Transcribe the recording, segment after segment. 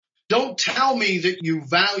Don't tell me that you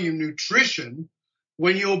value nutrition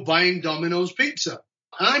when you're buying Domino's pizza.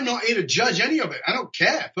 I'm not here to judge any of it. I don't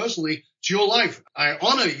care. Personally, it's your life. I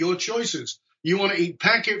honor your choices. You want to eat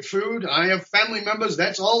packet food? I have family members.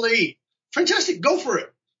 That's all they eat. Fantastic. Go for it.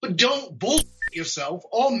 But don't bullshit yourself,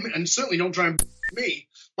 and certainly don't try and bullshit me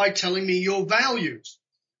by telling me your values.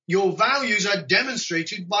 Your values are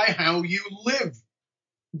demonstrated by how you live.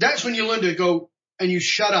 That's when you learn to go and you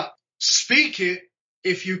shut up. Speak it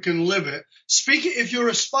if you can live it. Speak it if you're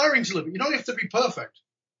aspiring to live it. You don't have to be perfect.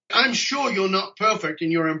 I'm sure you're not perfect in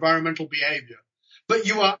your environmental behavior, but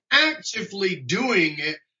you are actively doing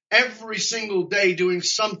it every single day, doing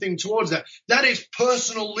something towards that. That is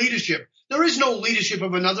personal leadership. There is no leadership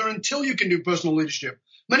of another until you can do personal leadership.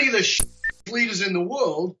 Many of the leaders in the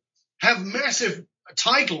world have massive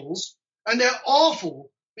titles, and they're awful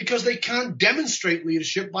because they can't demonstrate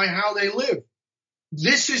leadership by how they live.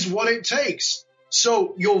 This is what it takes.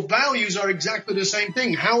 So your values are exactly the same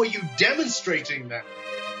thing. How are you demonstrating them?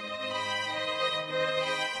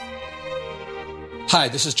 Hi,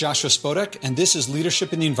 this is Joshua Spodek, and this is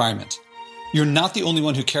Leadership in the Environment. You're not the only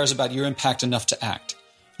one who cares about your impact enough to act.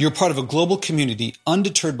 You're part of a global community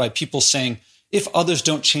undeterred by people saying, if others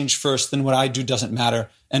don't change first, then what I do doesn't matter,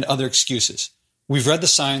 and other excuses. We've read the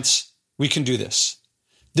science. We can do this.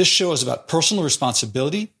 This show is about personal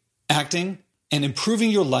responsibility, acting, and improving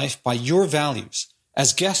your life by your values.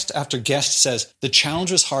 As guest after guest says, the challenge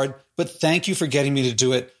was hard, but thank you for getting me to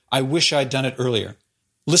do it. I wish I'd done it earlier.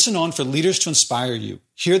 Listen on for leaders to inspire you,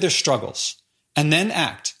 hear their struggles, and then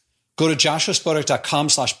act. Go to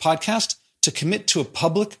joshuaspodek.com/podcast to commit to a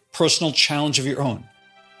public, personal challenge of your own.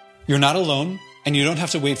 You're not alone, and you don't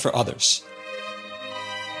have to wait for others.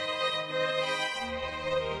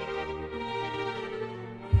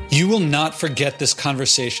 You will not forget this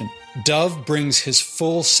conversation. Dov brings his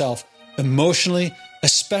full self emotionally,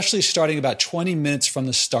 especially starting about 20 minutes from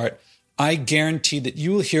the start. I guarantee that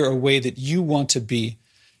you will hear a way that you want to be.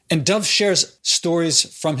 And Dov shares stories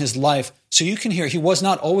from his life so you can hear he was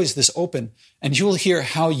not always this open, and you will hear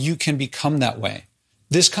how you can become that way.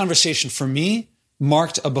 This conversation for me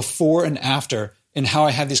marked a before and after in how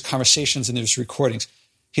I had these conversations in these recordings.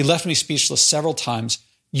 He left me speechless several times.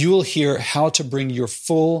 You will hear how to bring your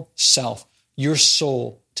full self, your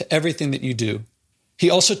soul, to everything that you do. He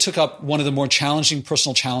also took up one of the more challenging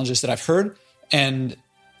personal challenges that I've heard, and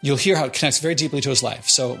you'll hear how it connects very deeply to his life.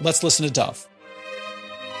 So let's listen to Dov.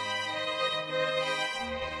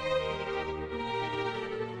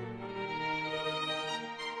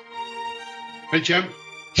 Hey, Jim.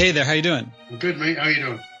 Hey there, how you doing? I'm good, mate. How you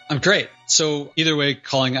doing? I'm great. So either way,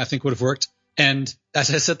 calling I think would have worked. And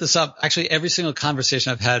as I set this up, actually every single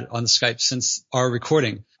conversation I've had on Skype since our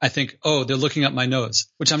recording, I think, oh, they're looking up my nose,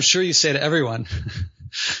 which I'm sure you say to everyone.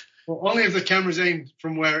 Well, only if the camera's aimed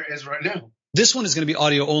from where it is right now. This one is going to be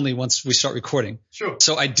audio only once we start recording. Sure.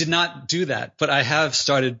 So I did not do that, but I have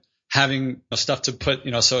started having stuff to put,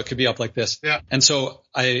 so it could be up like this. Yeah. And so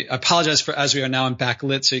I apologize for, as we are now, I'm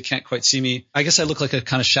backlit, so you can't quite see me. I guess I look like a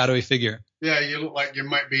kind of shadowy figure. Yeah, you look like you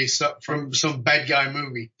might be from some bad guy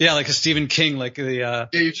movie. Yeah, like a Stephen King, like the. Yeah,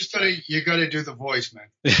 you gotta do the voice, man.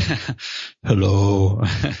 Hello.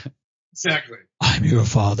 Exactly. I'm your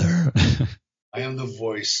father. I am the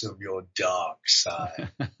voice of your dark side.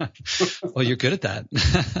 Well, you're good at that.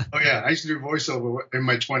 Oh yeah, I used to do voiceover in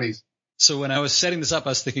my 20s. So when I was setting this up,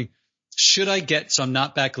 I was thinking, should I get so I'm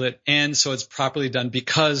not backlit and so it's properly done,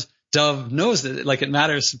 because Dov knows that it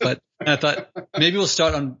matters. But I thought maybe we'll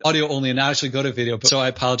start on audio only and not actually go to video. So I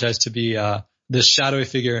apologize to be this shadowy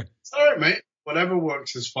figure. It's all right, mate. Whatever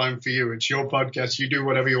works is fine for you. It's your podcast. You do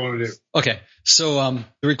whatever you want to do. Okay. So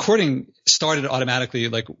the recording started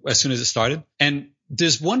automatically as soon as it started. And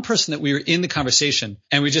there's one person that we were in the conversation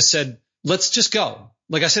and we just said, let's just go.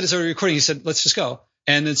 Like I said, it's already recording. He said, let's just go.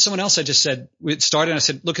 And then someone else I just said, it started and I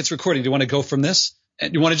said, look, it's recording. Do you want to go from this?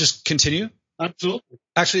 And you want to just continue? Absolutely.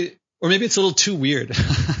 Actually, or maybe it's a little too weird.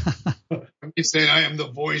 You saying I am the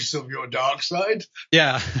voice of your dark side?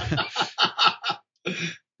 Yeah.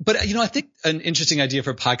 But, I think an interesting idea for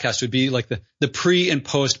a podcast would be like the pre and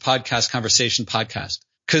post podcast conversation podcast.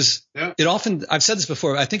 Cause it often, I've said this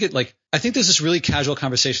before, I think there's this really casual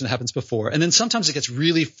conversation that happens before. And then sometimes it gets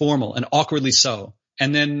really formal and awkwardly so.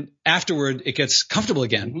 And then afterward, it gets comfortable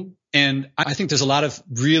again. Mm-hmm. And I think there's a lot of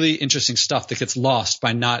really interesting stuff that gets lost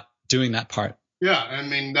by not doing that part. Yeah. I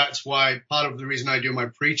mean, that's why part of the reason I do my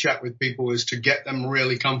pre-chat with people is to get them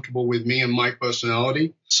really comfortable with me and my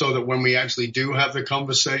personality so that when we actually do have the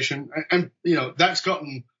conversation, and that's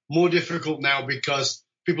gotten more difficult now because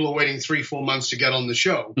people are waiting 3-4 months to get on the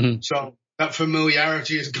show. Mm-hmm. So that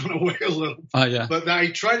familiarity has gone away a little. Yeah. But I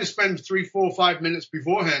try to spend 3, 4, 5 minutes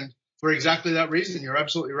beforehand for exactly that reason. You're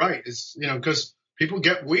absolutely right. It's, because people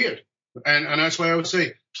get weird. And that's why I would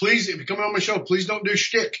say, please, if you're coming on my show, please don't do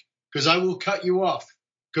shtick, because I will cut you off,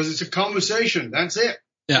 because it's a conversation. That's it.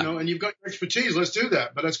 Yeah. And you've got your expertise. Let's do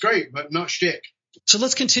that. But that's great, but not shtick. So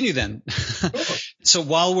let's continue then. Sure. So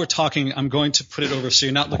while we're talking, I'm going to put it over so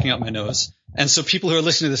you're not looking up my nose. And so people who are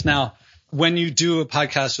listening to this now, when you do a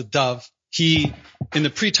podcast with Dov, in the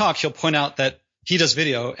pre-talk, he'll point out that he does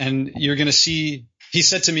video, and you're going to see, he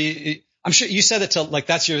said to me, I'm sure you said it to, like,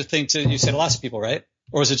 that's your thing you say to lots of people, right?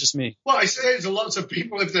 Or is it just me? Well, I say it to lots of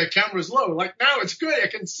people if their camera's low. Like, now it's good. I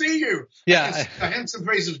can see you. Yeah. The handsome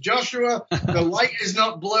face of Joshua. The light is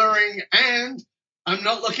not blurring. And I'm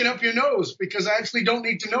not looking up your nose, because I actually don't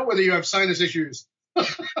need to know whether you have sinus issues.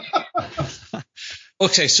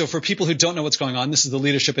 Okay, so for people who don't know what's going on, this is the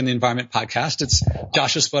Leadership in the Environment podcast. It's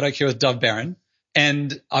Joshua Spodek here with Dov Baron.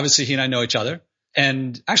 And obviously he and I know each other.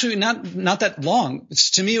 And actually not that long.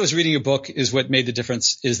 To me, it was reading your book is what made the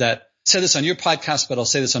difference, is that I said this on your podcast, but I'll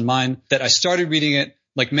say this on mine, that I started reading it.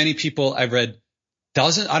 Like many people, I've read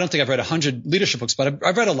dozens. I don't think I've read 100 leadership books, but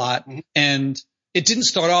I've read a lot. Mm-hmm. And it didn't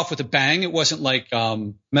start off with a bang. It wasn't like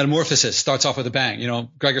Metamorphosis starts off with a bang.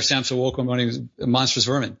 Gregor Samsa woke one morning, monstrous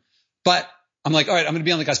vermin. But I'm like, all right, I'm going to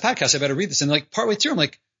be on the guy's podcast. I better read this. And like partway through, I'm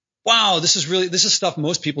like, wow, this is stuff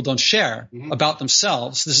most people don't share about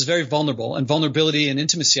themselves. This is very vulnerable, and vulnerability and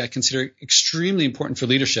intimacy I consider extremely important for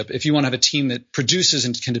leadership if you want to have a team that produces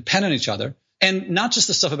and can depend on each other. And not just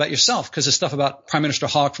the stuff about yourself, because the stuff about Prime Minister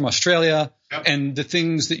Hawke from Australia and the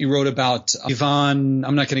things that you wrote about Ivan,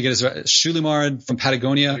 I'm not going to get his Schulimard from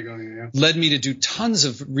Patagonia led me to do tons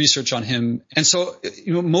of research on him. And so,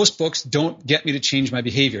 most books don't get me to change my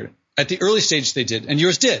behavior. At the early stage they did, and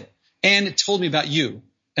yours did. And it told me about you.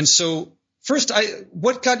 And so first,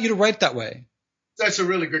 what got you to write that way? That's a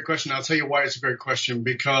really great question. I'll tell you why it's a great question,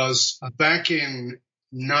 because back in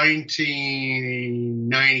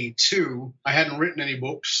 1992, I hadn't written any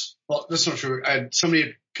books. Well, that's not true. Somebody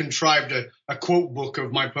had contrived a quote book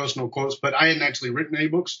of my personal quotes, but I hadn't actually written any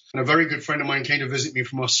books. And a very good friend of mine came to visit me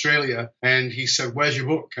from Australia, and he said, "Where's your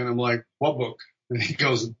book?" And I'm like, "What book?" And he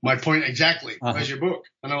goes, "My point exactly. Where's your book?"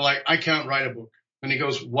 And I'm like, "I can't write a book." And he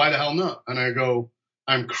goes, "Why the hell not?" And I go,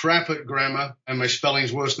 "I'm crap at grammar, and my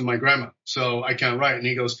spelling's worse than my grammar, so I can't write." And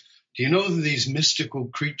he goes, "Do you know these mystical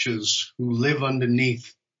creatures who live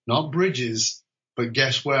underneath, not bridges, but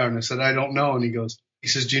guess where?" And I said, "I don't know." And he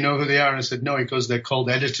says, "Do you know who they are?" And I said, "No." He goes, "They're called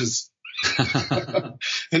editors."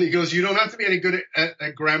 And he goes, "You don't have to be any good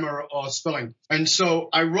at grammar or spelling." And so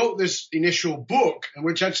I wrote this initial book,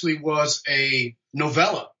 which actually was a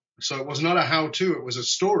novella. So it was not a how-to, it was a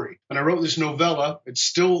story. And I wrote this novella. It's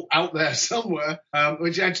still out there somewhere,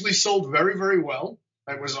 which actually sold very, very well.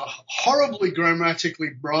 It was horribly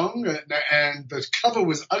grammatically wrong, and the cover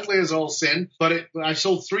was ugly as all sin. But I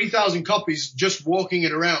sold 3,000 copies just walking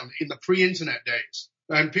it around in the pre-internet days.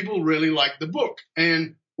 And people really liked the book.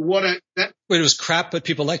 And wait, it was crap, but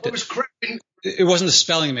people liked it. It was crap. It wasn't the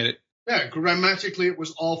spelling that made it. Yeah, grammatically it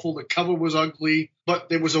was awful. The cover was ugly, but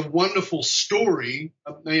there was a wonderful story.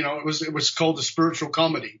 It was called A Spiritual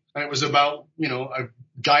Comedy, and it was about a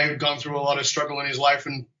guy who'd gone through a lot of struggle in his life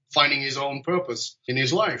and finding his own purpose in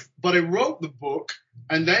his life. But I wrote the book,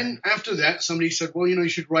 and then after that, somebody said, "Well, you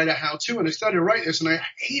should write a how-to," and I started to write this, and I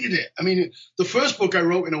hated it. I mean, the first book I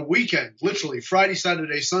wrote in a weekend, literally Friday,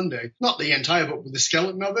 Saturday, Sunday, not the entire book, but the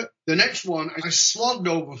skeleton of it. The next one I slogged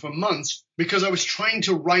over for months because I was trying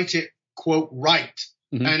to write it, quote, right.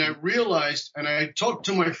 Mm-hmm. And I realized, and I talked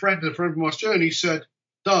to my friend, a friend from Australia, and he said,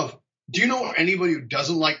 "Dov, do you know anybody who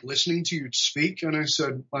doesn't like listening to you speak?" And I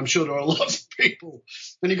said, "I'm sure there are lots of people."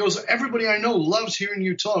 And he goes, "Everybody I know loves hearing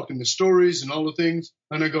you talk and the stories and all the things."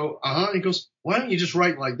 And I go, "Uh-huh." And he goes, "Why don't you just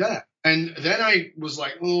write like that?" And then I was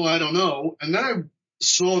like, "Oh, I don't know." And then I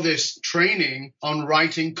saw this training on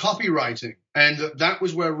writing, copywriting. And that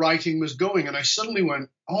was where writing was going. And I suddenly went,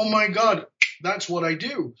 "Oh my God, that's what I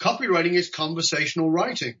do. Copywriting is conversational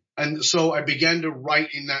writing." And so I began to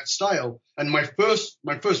write in that style. And my first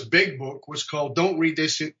big book was called Don't Read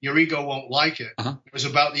This, Your Ego Won't Like It. Uh-huh. It was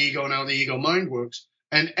about the ego and how the ego mind works.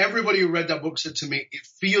 And everybody who read that book said to me, "It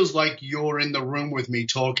feels like you're in the room with me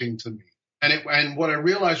talking to me." And what I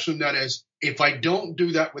realized from that is, if I don't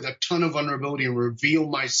do that with a ton of vulnerability and reveal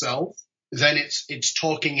myself, then it's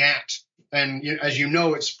talking at. And as you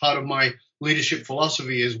know, it's part of my leadership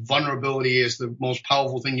philosophy is vulnerability is the most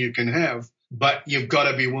powerful thing you can have. But you've got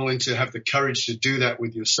to be willing to have the courage to do that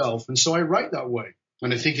with yourself. And so I write that way.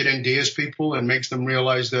 And I think it endears people and makes them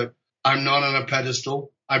realize that I'm not on a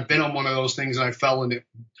pedestal. I've been on one of those things and I fell and it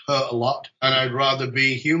hurt a lot. And I'd rather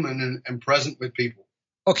be human and present with people.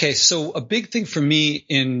 Okay, so a big thing for me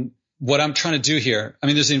in what I'm trying to do here, I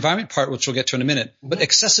mean, there's the environment part, which we'll get to in a minute, but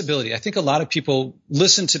accessibility. I think a lot of people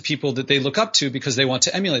listen to people that they look up to because they want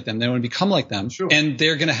to emulate them. They want to become like them. Sure. And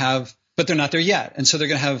they're going to have, but they're not there yet. And so they're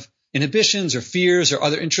going to have inhibitions or fears or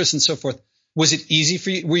other interests and so forth. Was it easy for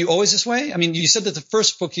you? Were you always this way? I mean, you said that the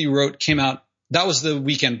first book you wrote came out, that was the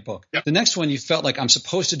weekend book. Yep. The next one, you felt like I'm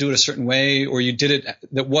supposed to do it a certain way, or you did it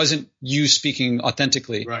that wasn't you speaking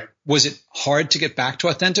authentically. Right. Was it hard to get back to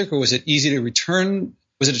authentic, or was it easy to return?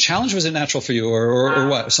 Was it a challenge, or was it natural for you, or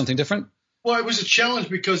what? Something different? Well, it was a challenge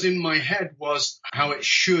because in my head was how it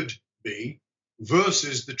should be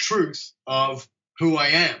versus the truth of who I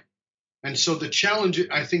am. And so the challenge,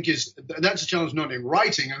 I think, that's a challenge not in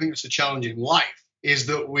writing. I think it's a challenge in life, is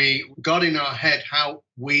that we got in our head how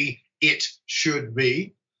it should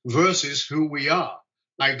be versus who we are.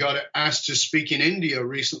 I got asked to speak in India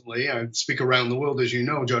recently. I speak around the world, as you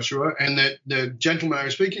know, Joshua. And the gentleman I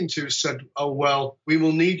was speaking to said, oh, well, we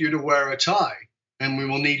will need you to wear a tie and we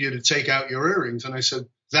will need you to take out your earrings. And I said,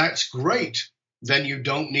 that's great. Then you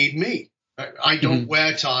don't need me. I don't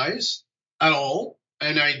wear ties at all.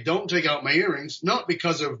 And I don't take out my earrings, not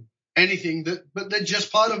because of anything but they're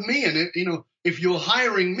just part of me. And if you're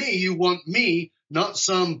hiring me, you want me, not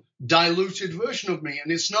some diluted version of me.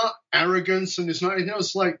 And it's not arrogance and it's not anything else.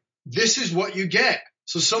 It's like, this is what you get.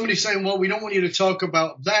 So somebody's saying, well, we don't want you to talk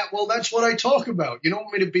about that. Well, that's what I talk about. You don't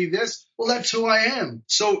want me to be this? Well, that's who I am.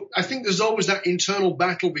 So I think there's always that internal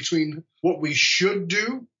battle between what we should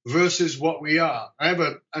do versus what we are. I have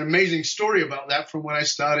an amazing story about that from when I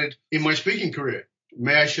started in my speaking career.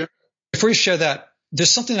 May I share? Before you share that,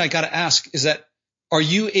 there's something I got to ask, is that, are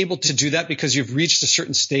you able to do that because you've reached a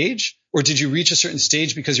certain stage? Or did you reach a certain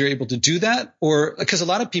stage because you're able to do that? Or because a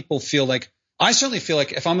lot of people feel like, I certainly feel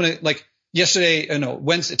like if I'm going to, like Wednesday,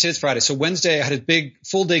 today's Friday. So Wednesday I had a big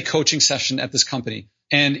full day coaching session at this company.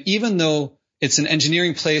 And even though it's an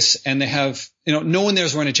engineering place and they have, no one there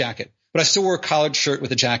is wearing a jacket, but I still wore a collared shirt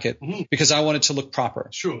with a jacket because I wanted to look proper.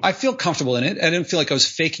 Sure. I feel comfortable in it. I didn't feel like I was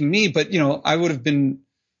faking me, but I would have been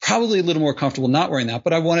probably a little more comfortable not wearing that,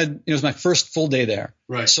 but I wanted, it was my first full day there.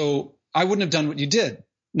 Right. So I wouldn't have done what you did.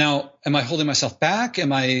 Now, am I holding myself back?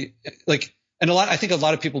 Am I I think a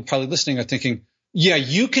lot of people probably listening are thinking, yeah,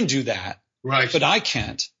 you can do that. Right. But I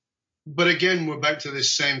can't. But again, we're back to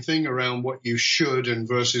this same thing around what you should and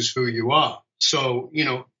versus who you are. So,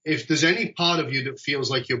 if there's any part of you that feels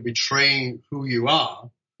like you're betraying who you are,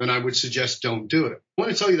 then I would suggest don't do it. I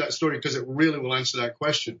want to tell you that story because it really will answer that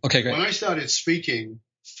question. Okay, great. When I started speaking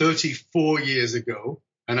 34 years ago,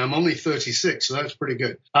 and I'm only 36, so that's pretty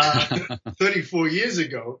good. 34 years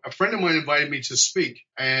ago, a friend of mine invited me to speak,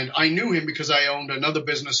 and I knew him because I owned another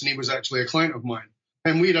business, and he was actually a client of mine.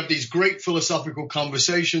 And we'd have these great philosophical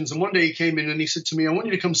conversations. And one day he came in and he said to me, I want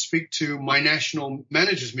you to come speak to my national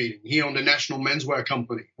managers meeting. He owned a national menswear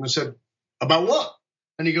company. And I said, about what?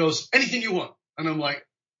 And he goes, anything you want. And I'm like,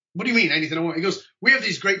 what do you mean, anything I want? He goes, we have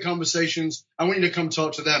these great conversations. I want you to come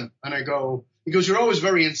talk to them. And he goes, you're always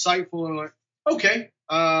very insightful. And I'm like, okay,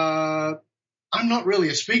 I'm not really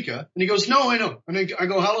a speaker. And he goes, no, I know. And I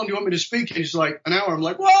go, how long do you want me to speak? And he's like, an hour. I'm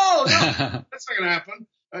like, whoa, no, that's not going to happen.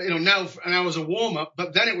 Now an hour's a warm up,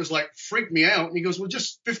 but then it was like, freaked me out. And he goes, well,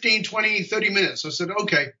 just 15, 20, 30 minutes. I said,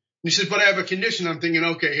 okay. And he says, but I have a condition. I'm thinking,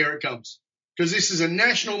 okay, here it comes. Because this is a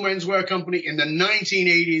national menswear company in the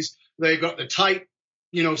 1980s. They've got the tight,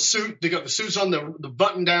 suit. They got the suits on, the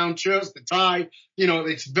button down shirts, the tie,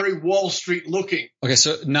 it's very Wall Street looking. Okay.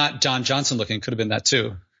 So not John Johnson looking. Could have been that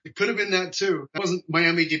too. It could have been that too. That wasn't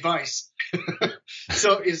Miami Device.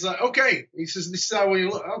 So he's like, okay. He says, this is how we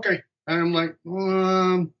look. Okay. And I'm like,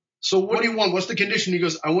 so what do you want? What's the condition? He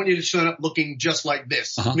goes, I want you to turn up looking just like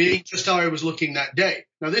this, meaning just how I was looking that day.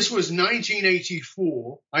 Now, this was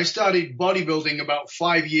 1984. I started bodybuilding about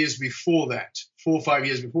 5 years before that, 4 or 5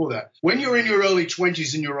 years before that. When you're in your early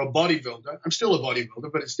 20s and you're a bodybuilder, I'm still a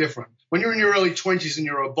bodybuilder, but it's different. When you're in your early 20s and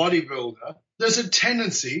you're a bodybuilder, there's a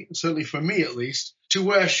tendency, certainly for me at least, to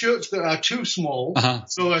wear shirts that are too small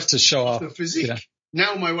so as to show off the physique. Yeah.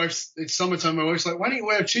 Now it's summertime. My wife's like, why don't you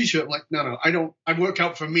wear a t-shirt? I'm like, no, I don't. I work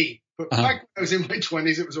out for me. But back when I was in my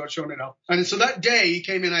 20s, it was about showing it off. And so that day he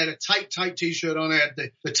came in, I had a tight t-shirt on. I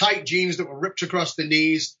had the tight jeans that were ripped across the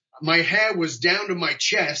knees. My hair was down to my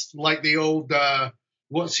chest like the old,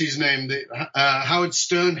 what's his name? The Howard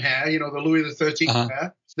Stern hair, the Louis XIII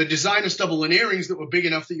hair. The designer stubble and earrings that were big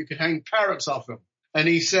enough that you could hang parrots off them. And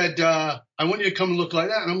he said, I want you to come and look like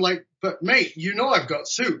that. And I'm like, but mate, I've got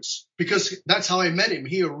suits, because that's how I met him.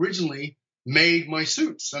 He originally made my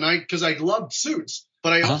suits, and because I loved suits,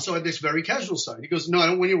 but I also had this very casual side. He goes, no, I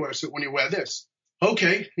don't want you to wear a suit when you wear this.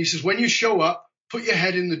 Okay. He says, when you show up, put your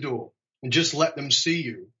head in the door and just let them see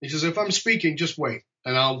you. He says, if I'm speaking, just wait.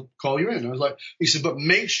 and I'll call you in. I was like, he said, but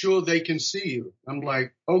make sure they can see you. I'm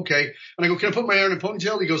like, okay. And I go, can I put my hair in a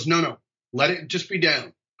ponytail? He goes, no, let it just be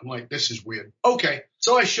down. I'm like, this is weird. Okay.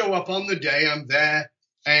 So I show up on the day, I'm there,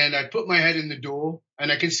 and I put my head in the door,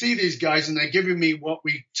 and I can see these guys, and they're giving me what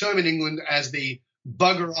we term in England as the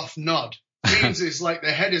bugger off nod. Means it's like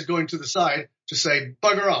their head is going to the side to say,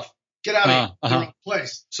 bugger off, get out of here, the wrong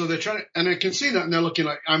place. So they're trying to, and I can see that, and they're looking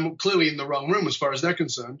like I'm clearly in the wrong room as far as they're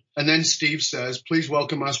concerned. And then Steve says, please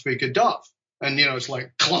welcome our speaker, Dov. And, it's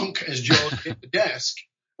like clunk as Jaws hit the desk.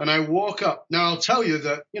 And I walk up. Now, I'll tell you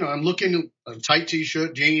that, I'm looking at a tight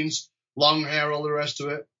T-shirt, jeans, long hair, all the rest of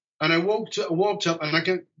it. And I walked up, and I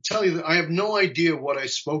can tell you that I have no idea what I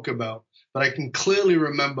spoke about, but I can clearly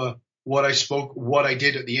remember what I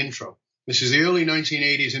did at the intro. This is the early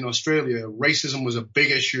 1980s in Australia. Racism was a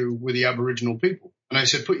big issue with the Aboriginal people. And I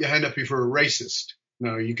said, put your hand up if you're a racist.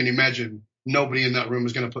 Now, you can imagine nobody in that room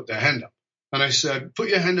was going to put their hand up. And I said, put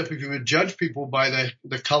your hand up if you would judge people by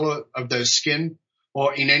the color of their skin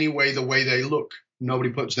or in any way the way they look.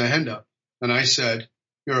 Nobody puts their hand up. And I said,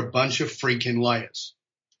 you're a bunch of freaking liars.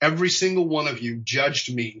 Every single one of you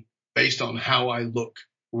judged me based on how I look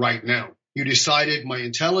right now. You decided my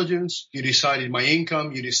intelligence, you decided my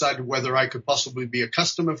income, you decided whether I could possibly be a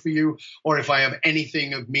customer for you or if I have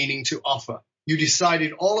anything of meaning to offer. You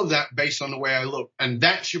decided all of that based on the way I look. And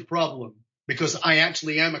that's your problem because I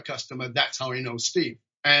actually am a customer. That's how I know Steve.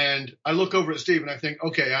 And I look over at Steve and I think,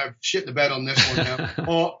 okay, I've shit the bed on this one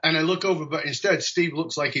now. And I look over, but instead Steve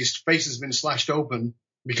looks like his face has been slashed open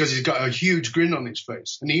because he's got a huge grin on his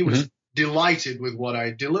face. And he was delighted with what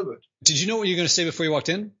I delivered. Did you know what you were going to say before you walked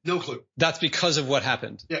in? No clue. That's because of what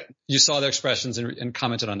happened. Yeah. You saw their expressions and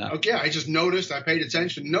commented on that. Okay. I just noticed. I paid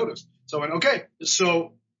attention and noticed. So I went, okay.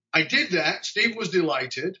 So I did that. Steve was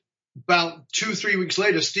delighted. About 2-3 weeks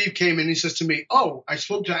later, Steve came in and he says to me, oh, I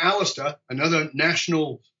spoke to Alistair, another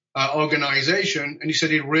national organization, and he said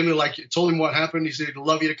he'd really like it. Told him what happened. He said he'd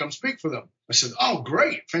love you to come speak for them. I said, oh,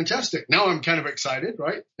 great. Fantastic. Now I'm kind of excited,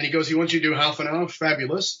 right? And he goes, he wants you to do half an hour.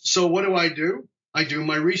 Fabulous. So what do? I do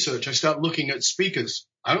my research. I start looking at speakers.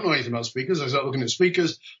 I don't know anything about speakers. I start looking at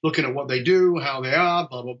speakers, looking at what they do, how they are,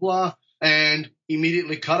 blah, blah, blah, and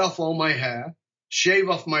immediately cut off all my hair, shave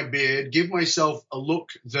off my beard, give myself a look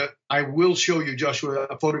that I will show you, Joshua,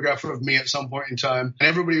 a photograph of me at some point in time. And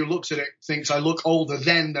everybody who looks at it thinks I look older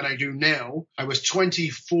then than I do now. I was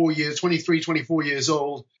 24 years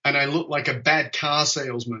old, and I looked like a bad car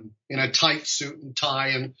salesman in a tight suit and tie,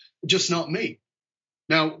 and just not me.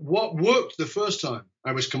 Now, what worked the first time?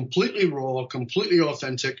 I was completely raw, completely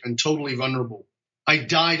authentic, and totally vulnerable. I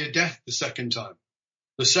died a death the second time.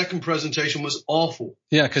 The second presentation was awful.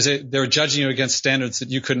 Yeah, because they were judging you against standards that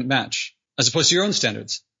you couldn't match, as opposed to your own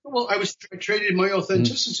standards. Well, I traded my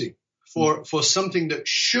authenticity for something that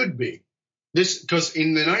should be. This, because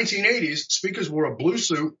in the 1980s, speakers wore a blue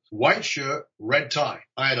suit, white shirt, red tie.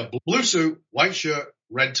 I had a blue suit, white shirt,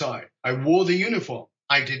 red tie. I wore the uniform.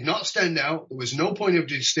 I did not stand out. There was no point of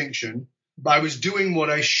distinction. But I was doing what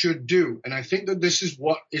I should do. And I think that this is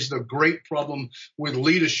what is the great problem with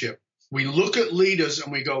leadership. We look at leaders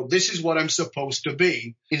and we go, this is what I'm supposed to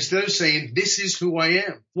be, instead of saying, this is who I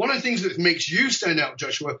am. One of the things that makes you stand out,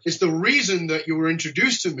 Joshua, is the reason that you were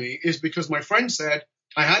introduced to me is because my friend said,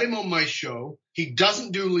 I had him on my show. He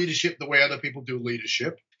doesn't do leadership the way other people do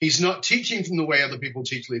leadership. He's not teaching from the way other people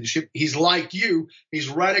teach leadership. He's like you. He's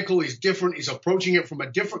radical. He's different. He's approaching it from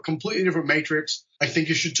a completely different matrix. I think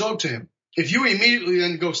you should talk to him. If you immediately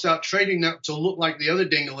then go start trading that to look like the other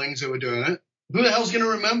dinglings who are doing it, who the hell's going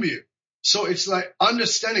to remember you? So it's like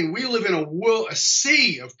understanding we live in a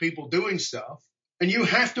sea of people doing stuff, and you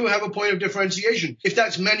have to have a point of differentiation. If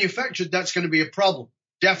that's manufactured, that's going to be a problem.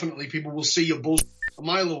 Definitely people will see your bullshit a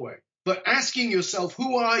mile away. But asking yourself,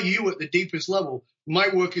 who are you at the deepest level? My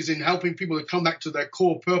work is in helping people to come back to their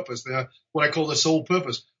core purpose, what I call their soul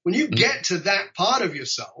purpose. When you get to that part of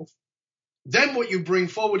yourself, then what you bring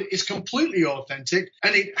forward is completely authentic,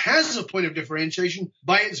 and it has a point of differentiation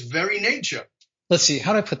by its very nature. Let's see,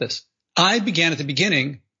 how do I put this? I began at the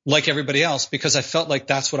beginning like everybody else because I felt like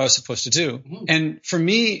that's what I was supposed to do. Mm-hmm. And for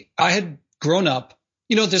me, I had grown up,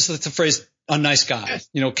 there's the phrase, a nice guy,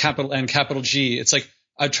 yes. Capital N, capital G. It's like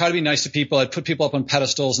I'd try to be nice to people. I'd put people up on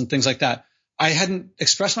pedestals and things like that. I hadn't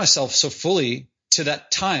expressed myself so fully to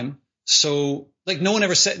that time. So like no one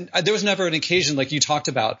ever said, there was never an occasion like you talked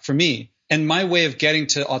about for me. And my way of getting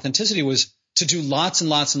to authenticity was to do lots and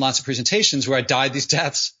lots and lots of presentations where I died these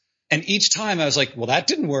deaths. And each time I was like, well, that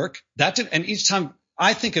didn't work. And each time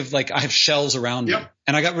I think of like I have shells around me,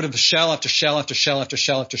 and I got rid of shell after shell after shell after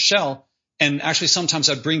shell after shell. And actually sometimes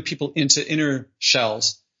I'd bring people into inner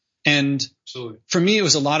shells And Absolutely. For me, it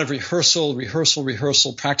was a lot of rehearsal,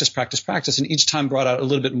 practice. And each time brought out a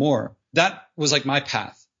little bit more. That was like my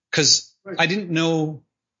path, because I didn't know.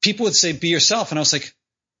 People would say, be yourself. And I was like,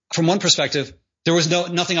 from one perspective, there was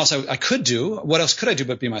nothing else I could do. What else could I do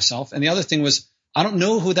but be myself? And the other thing was, I don't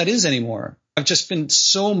know who that is anymore. I've just been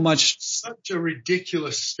such a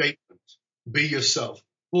ridiculous statement. Be yourself.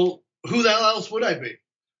 Well, who the hell else would I be?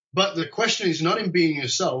 But the question is not in being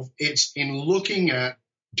yourself. It's in looking at,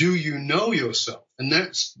 do you know yourself? And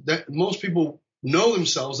that most people know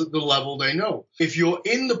themselves at the level they know. If you're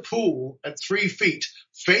in the pool at 3 feet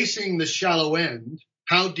facing the shallow end,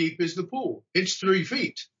 how deep is the pool? It's 3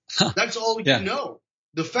 feet. That's all you know.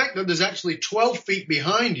 The fact that there's actually 12 feet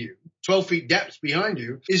behind you, 12 feet depth behind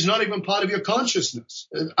you, is not even part of your consciousness.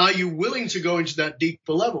 Are you willing to go into that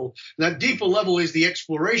deeper level? That deeper level is the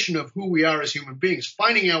exploration of who we are as human beings,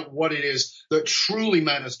 finding out what it is that truly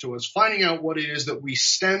matters to us, finding out what it is that we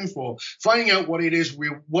stand for, finding out what is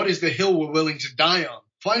the hill we're willing to die on,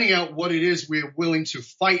 finding out what it is we're willing to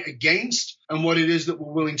fight against and what it is that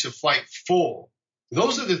we're willing to fight for.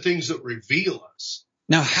 Those are the things that reveal us.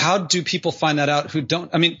 Now, how do people find that out who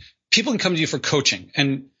don't? I mean, people can come to you for coaching,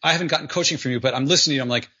 and I haven't gotten coaching from you, but I'm listening to you. I'm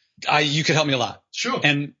like, you could help me a lot. Sure.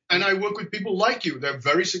 And I work with people like you. They're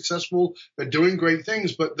very successful. They're doing great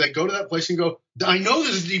things, but they go to that place and go, I know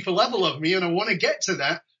there's a deeper level of me and I want to get to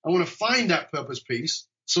that. I want to find that purpose piece.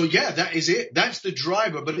 So yeah, that is it. That's the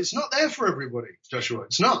driver, but it's not there for everybody, Joshua.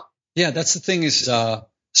 It's not. Yeah, that's the thing is,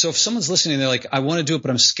 so if someone's listening, they're like, I want to do it,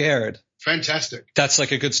 but I'm scared. Fantastic. That's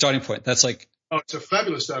like a good starting point. That's like, oh, it's a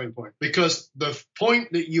fabulous starting point, because the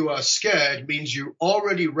point that you are scared means you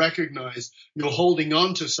already recognize you're holding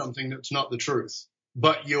on to something that's not the truth,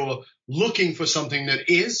 but you're looking for something that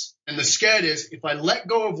is. And the scared is, if I let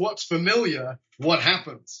go of what's familiar, what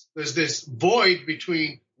happens? There's this void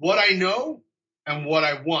between what I know and what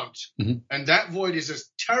I want. Mm-hmm. And that void is a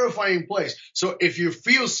terrifying place. So if you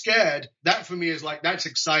feel scared, that for me is like, that's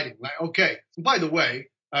exciting. Like, okay. And by the way,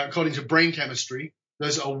 according to brain chemistry,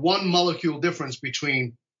 there's a 1 molecule difference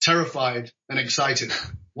between terrified and excited.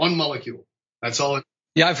 1 molecule. That's all.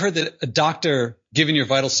 Yeah, I've heard that a doctor, given your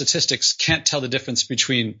vital statistics, can't tell the difference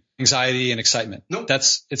between anxiety and excitement. Nope.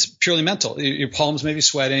 It's purely mental. Your palms may be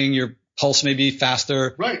sweating, your pulse may be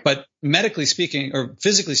faster. Right. But medically speaking or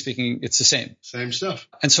physically speaking, it's the same. Same stuff.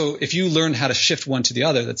 And so if you learn how to shift one to the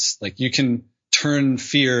other, that's like you can turn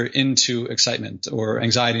fear into excitement or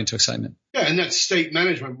anxiety into excitement. Yeah, and that's state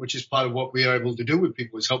management, which is part of what we are able to do with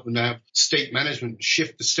people, is help them to have state management,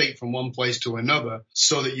 shift the state from one place to another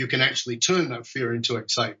so that you can actually turn that fear into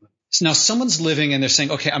excitement. So now someone's living and they're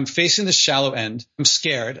saying, okay, I'm facing the shallow end. I'm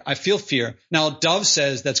scared. I feel fear. Now Dove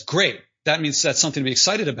says that's great. That means that's something to be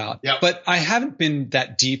excited about. Yep. But I haven't been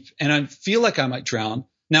that deep and I feel like I might drown.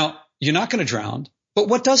 Now, you're not going to drown, but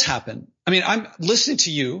what does happen? I mean, I'm listening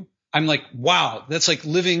to you. I'm like, wow, that's like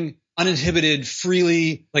living uninhibited,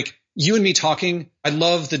 freely, like you and me talking. I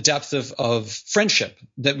love the depth of friendship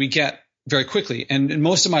that we get very quickly. And in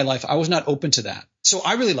most of my life, I was not open to that. So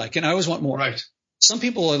I really like it. And I always want more. Right. Some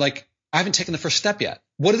people are like, I haven't taken the first step yet.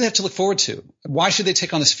 What do they have to look forward to? Why should they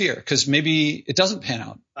take on this fear? Because maybe it doesn't pan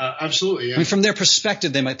out. Absolutely. Yeah. I mean, from their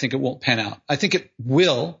perspective, they might think it won't pan out. I think it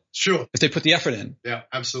will. Sure. If they put the effort in. Yeah,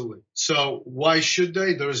 absolutely. So why should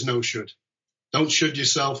they? There is no should. Don't should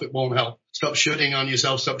yourself. It won't help. Stop shooting on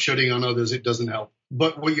yourself. Stop shooting on others. It doesn't help.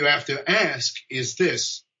 But what you have to ask is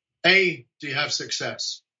this. A, do you have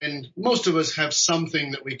success? And most of us have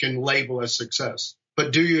something that we can label as success.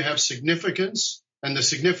 But do you have significance? And the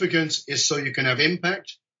significance is so you can have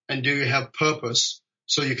impact. And do you have purpose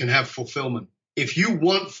so you can have fulfillment? If you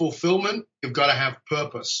want fulfillment, you've got to have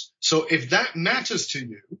purpose. So if that matters to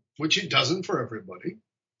you, which it doesn't for everybody,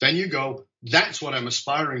 then you go, that's what I'm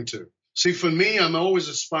aspiring to. See, for me, I'm always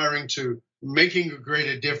aspiring to making a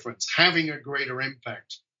greater difference, having a greater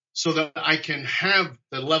impact so that I can have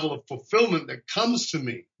the level of fulfillment that comes to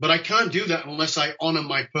me. But I can't do that unless I honor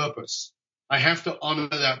my purpose. I have to honor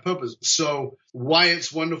that purpose. So why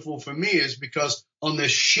it's wonderful for me is because on the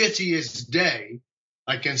shittiest day,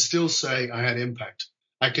 I can still say I had impact.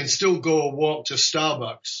 I can still go a walk to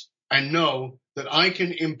Starbucks and know that I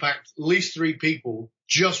can impact at least 3 people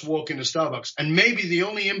just walking to Starbucks. And maybe the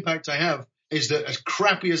only impact I have is that as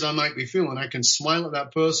crappy as I might be feeling, I can smile at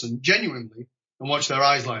that person genuinely and watch their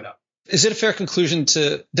eyes light up. Is it a fair conclusion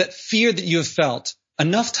to that fear that you have felt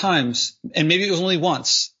enough times, and maybe it was only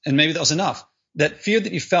once, and maybe that was enough, that fear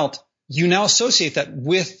that you felt, you now associate that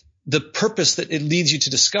with the purpose that it leads you to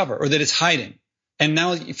discover or that it's hiding. And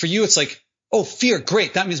now for you, it's like, oh, fear,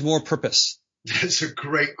 great. That means more purpose. That's a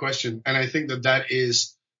great question. And I think that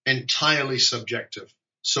is entirely subjective.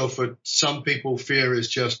 So for some people, fear is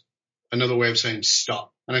just another way of saying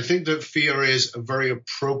stop. And I think that fear is a very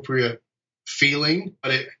appropriate feeling,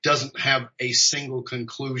 but it doesn't have a single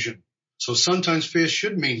conclusion. So sometimes fear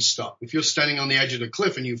should mean stop. If you're standing on the edge of the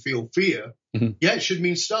cliff and you feel fear, yeah, it should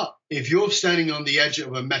mean stop. If you're standing on the edge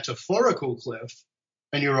of a metaphorical cliff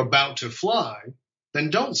and you're about to fly, then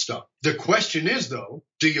don't stop. The question is, though,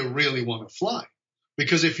 do you really want to fly?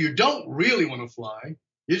 Because if you don't really want to fly,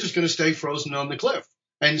 you're just going to stay frozen on the cliff.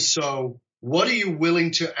 And so what are you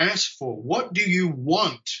willing to ask for? What do you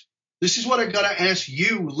want? This is what I got to ask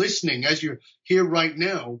you listening as you're here right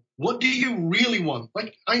now. What do you really want?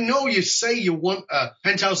 Like, I know you say you want a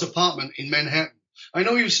penthouse apartment in Manhattan. I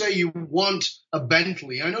know you say you want a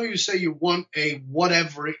Bentley. I know you say you want a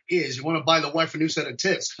whatever it is. You want to buy the wife a new set of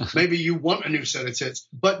tits. Maybe you want a new set of tits.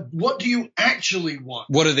 But what do you actually want?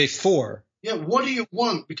 What are they for? Yeah, what do you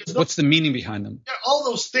want? Because what's the meaning behind them? Yeah, all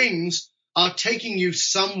those things are taking you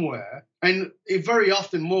somewhere. And very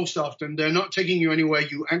often, most often, they're not taking you anywhere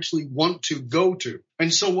you actually want to go to.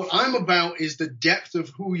 And so what I'm about is the depth of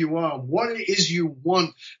who you are, what it is you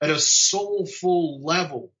want at a soulful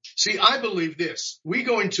level. See, I believe this. We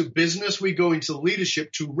go into business, we go into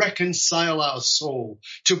leadership to reconcile our soul,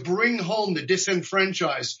 to bring home the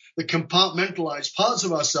disenfranchised, the compartmentalized parts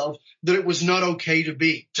of ourselves that it was not okay to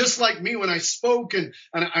be. Just like me when I spoke and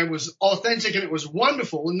I was authentic and it was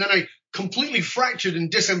wonderful, and then I completely fractured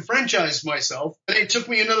and disenfranchised myself. And it took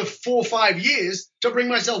me another 4 or 5 years to bring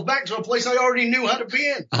myself back to a place I already knew how to be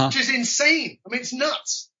in, which is insane. I mean, it's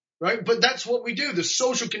nuts, right? But that's what we do. The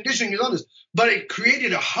social conditioning is on us. But it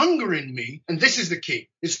created a hunger in me. And this is the key.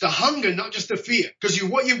 It's the hunger, not just the fear. Because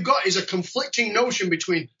what you've got is a conflicting notion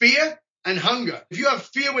between fear and hunger. If you have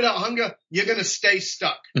fear without hunger, you're going to stay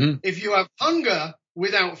stuck. If you have hunger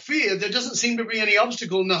without fear, there doesn't seem to be any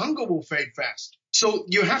obstacle and the hunger will fade fast. So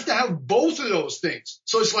you have to have both of those things.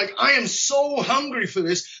 So it's like, I am so hungry for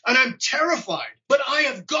this and I'm terrified, but I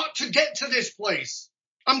have got to get to this place.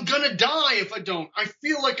 I'm going to die if I don't. I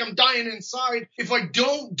feel like I'm dying inside if I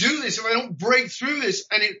don't do this, if I don't break through this,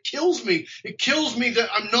 and it kills me. It kills me that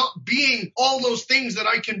I'm not being all those things that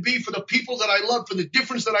I can be for the people that I love, for the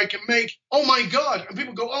difference that I can make. Oh my God. And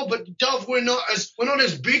people go, oh, but Dove, we're not as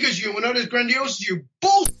big as you. We're not as grandiose as you.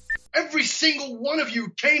 Bullshit. Every single one of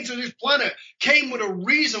you came to this planet, came with a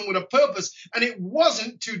reason, with a purpose, and it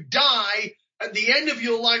wasn't to die at the end of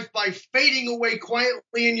your life by fading away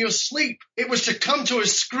quietly in your sleep. It was to come to a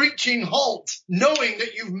screeching halt, knowing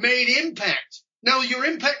that you've made impact. Now, your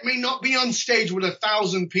impact may not be on stage with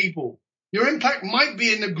 1,000 people. Your impact might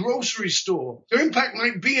be in the grocery store. Your impact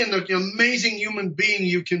might be in the amazing human being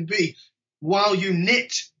you can be while you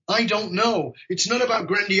knit. I don't know. It's not about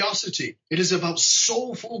grandiosity. It is about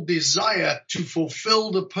soulful desire to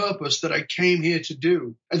fulfill the purpose that I came here to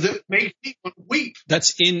do. And that makes me want to weep.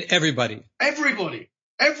 That's in everybody. Everybody.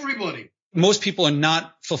 Most people are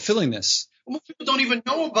not fulfilling this. Most people don't even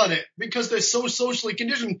know about it because they're so socially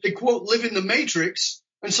conditioned. They, quote, live in the matrix.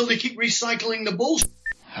 And so they keep recycling the bullshit.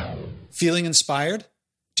 Feeling inspired?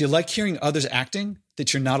 Do you like hearing others acting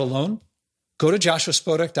that you're not alone? Go to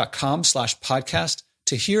joshuaspodek.com/podcast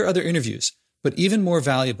to hear other interviews, but even more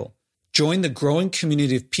valuable, join the growing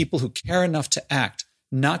community of people who care enough to act,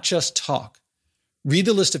 not just talk. Read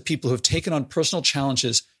the list of people who have taken on personal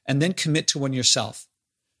challenges and then commit to one yourself.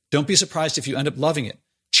 Don't be surprised if you end up loving it,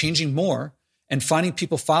 changing more, and finding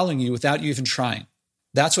people following you without you even trying.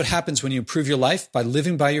 That's what happens when you improve your life by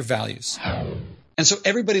living by your values. And so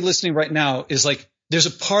everybody listening right now is like, there's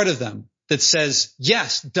a part of them that says,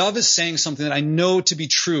 yes, Dove is saying something that I know to be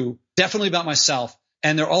true, definitely about myself.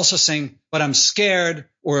 And they're also saying, but I'm scared,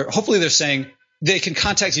 or hopefully they're saying they can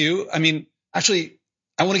contact you. I mean, actually,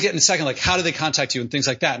 I want to get in a second, like how do they contact you and things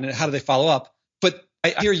like that? And how do they follow up? But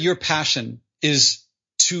I hear your passion is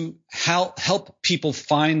to help people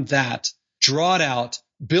find that, draw it out,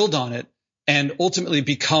 build on it, and ultimately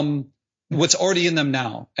become what's already in them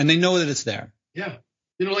now. And they know that it's there. Yeah.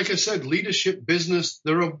 You know, like I said, leadership, business,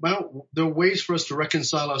 there are ways for us to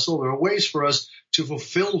reconcile our soul. There are ways for us to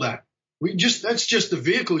fulfill that. That's just the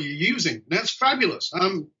vehicle you're using. That's fabulous.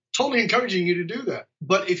 I'm totally encouraging you to do that.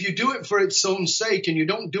 But if you do it for its own sake and you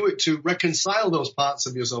don't do it to reconcile those parts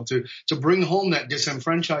of yourself, to bring home that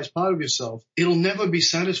disenfranchised part of yourself, it'll never be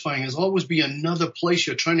satisfying. There's always be another place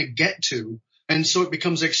you're trying to get to. And so it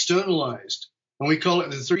becomes externalized. And we call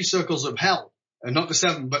it the 3 circles of hell. And not the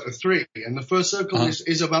 7, but the 3. And the first circle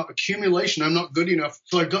is about accumulation. I'm not good enough,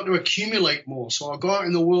 so I've got to accumulate more. So I'll go out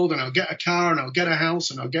in the world and I'll get a car and I'll get a house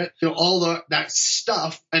and I'll get all that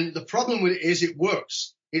stuff. And the problem with it is it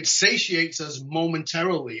works. It satiates us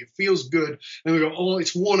momentarily. It feels good. And we go, oh,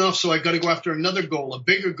 it's worn off, so I've got to go after another goal, a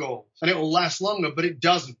bigger goal. And it will last longer, but it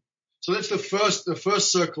doesn't. So that's the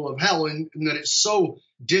first circle of hell, in that it's so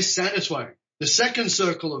dissatisfying. The second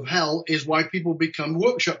circle of hell is why people become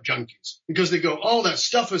workshop junkies, because they go, oh, that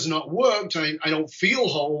stuff has not worked. I don't feel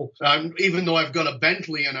whole, even though I've got a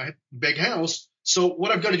Bentley and a big house. So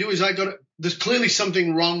what I've got to do is there's clearly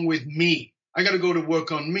something wrong with me. I got to go to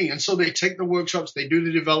work on me. And so they take the workshops, they do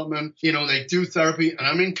the development, they do therapy. And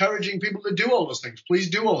I'm encouraging people to do all those things. Please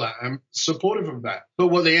do all that. I'm supportive of that. But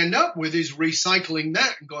what they end up with is recycling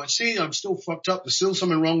that and going, see, I'm still fucked up. There's still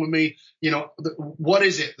something wrong with me. What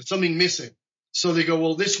is it? There's something missing. So they go,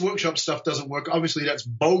 well, this workshop stuff doesn't work. Obviously, that's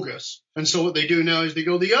bogus. And so what they do now is they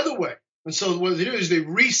go the other way. And so what they do is they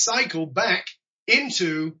recycle back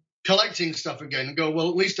into collecting stuff again and go, well,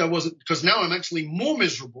 at least I wasn't, because now I'm actually more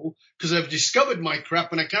miserable because I've discovered my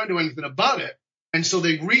crap and I can't do anything about it. And so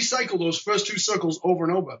they recycle those first two circles over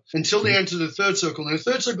and over until they enter the third circle. And the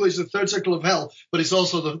third circle is the third circle of hell, but it's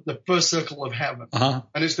also the first circle of heaven. Uh-huh.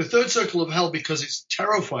 And it's the third circle of hell because it's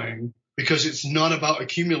terrifying, because it's not about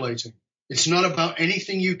accumulating. It's not about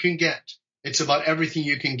anything you can get. It's about everything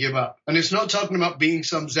you can give up. And it's not talking about being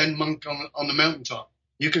some Zen monk on the mountaintop.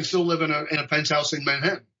 You can still live in a penthouse in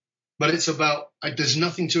Manhattan. But it's about there's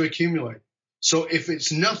nothing to accumulate. So if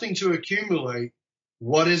it's nothing to accumulate,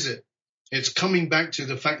 what is it? It's coming back to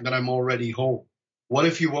the fact that I'm already whole. What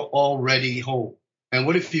if you were already whole? And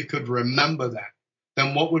what if you could remember that?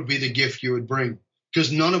 Then what would be the gift you would bring?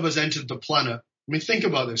 Because none of us entered the planet. I mean, think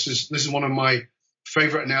about this. This is one of my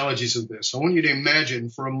favorite analogies of this. I want you to imagine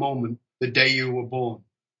for a moment the day you were born.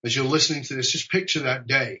 As you're listening to this, just picture that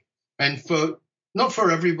day. And not for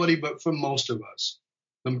everybody, but for most of us,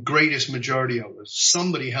 the greatest majority of us,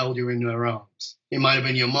 somebody held you in their arms. It might have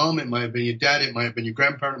been your mom, it might have been your dad, it might have been your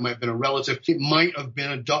grandparent, it might have been a relative, it might have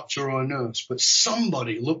been a doctor or a nurse, but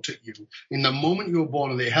somebody looked at you in the moment you were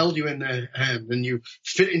born and they held you in their hand and you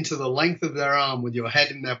fit into the length of their arm with your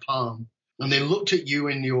head in their palm. And they looked at you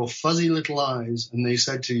in your fuzzy little eyes and they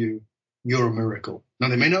said to you, you're a miracle. Now,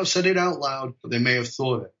 they may not have said it out loud, but they may have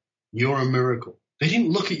thought it. You're a miracle. They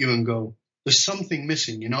didn't look at you and go, there's something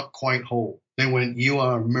missing. You're not quite whole. They went, you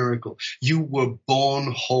are a miracle. You were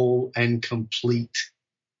born whole and complete.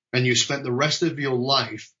 And you spent the rest of your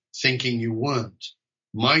life thinking you weren't.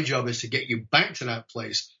 My job is to get you back to that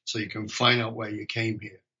place so you can find out where you came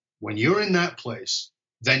here. When you're in that place,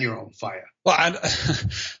 then you're on fire. Well, I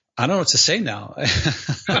don't know what to say now.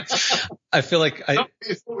 I feel like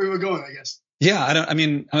it's where we were going, I guess. Yeah,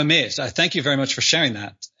 I'm amazed. I thank you very much for sharing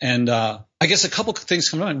that. And I guess a couple of things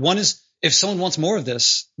come to mind. One is, if someone wants more of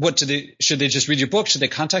this, should they just read your book? Should they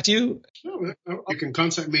contact you? No, you can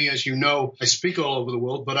contact me. As you know, I speak all over the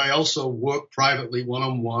world, but I also work privately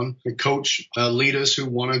one-on-one to coach leaders who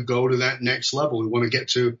want to go to that next level, who want to get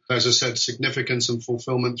to, as I said, significance and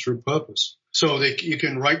fulfillment through purpose. So you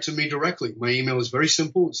can write to me directly. My email is very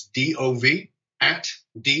simple. It's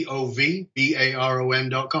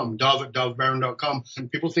dov@dovbaron.com, dov@dovbaron.com.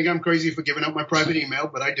 And people think I'm crazy for giving out my private email,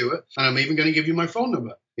 but I do it. And I'm even going to give you my phone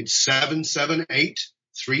number. It's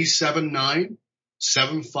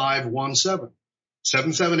 778-379-7517.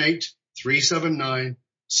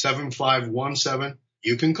 778-379-7517.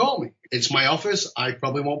 You can call me. It's my office. I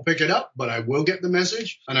probably won't pick it up, but I will get the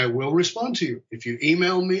message and I will respond to you. If you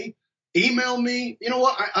email me. You know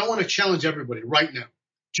what? I want to challenge everybody right now.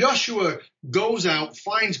 Joshua goes out,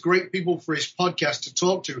 finds great people for his podcast to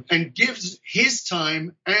talk to, and gives his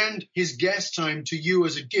time and his guest time to you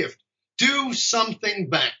as a gift. Do something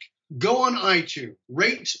back. Go on iTunes,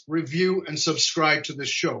 rate, review, and subscribe to this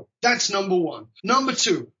show. That's number one. Number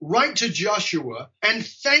two, write to Joshua and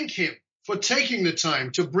thank him for taking the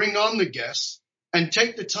time to bring on the guests and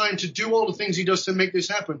take the time to do all the things he does to make this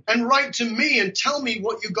happen. And write to me and tell me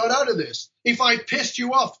what you got out of this. If I pissed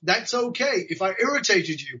you off, that's okay. If I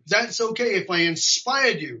irritated you, that's okay. If I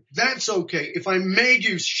inspired you, that's okay. If I made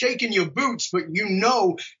you shake in your boots, but you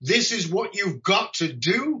know this is what you've got to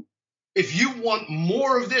do. If you want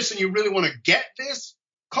more of this and you really want to get this,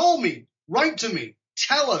 call me, write to me.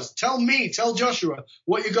 Tell Joshua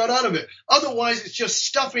what you got out of it. Otherwise, it's just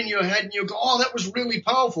stuff in your head and you'll go, oh, that was really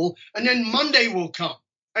powerful. And then Monday will come.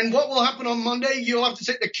 And what will happen on Monday? You'll have to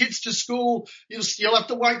take the kids to school. You'll have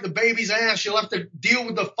to wipe the baby's ass. You'll have to deal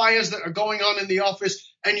with the fires that are going on in the office,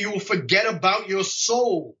 and you will forget about your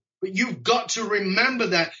soul. But you've got to remember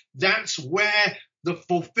that that's where the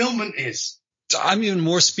fulfillment is. I'm even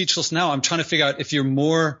more speechless now. I'm trying to figure out if you're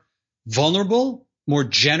more vulnerable, more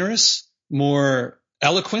generous, more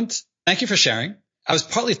eloquent. Thank you for sharing. I was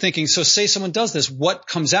partly thinking, so say someone does this, what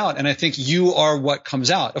comes out? And I think you are what comes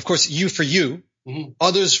out. Of course, you for you,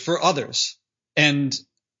 others for others. And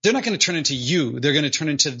they're not going to turn into you. They're going to turn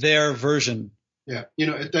into their version Yeah.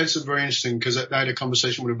 That's very interesting because I had a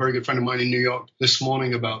conversation with a very good friend of mine in New York this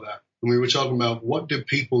morning about that. And we were talking about what do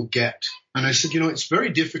people get? And I said, it's very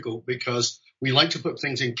difficult because we like to put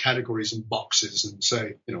things in categories and boxes and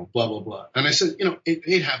say, blah, blah, blah. And I said,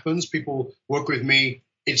 it happens. People work with me.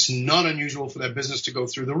 It's not unusual for their business to go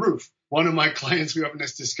through the roof. One of my clients, we were having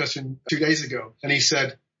this discussion 2 days ago, and he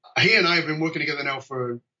said, he and I have been working together now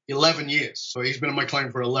for 11 years. So he's been my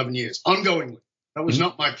client for 11 years, ongoingly. That was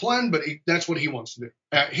not my plan, but that's what he wants to do.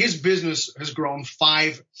 His business has grown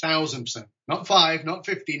 5,000%. Not 5, not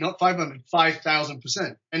 50, not 500,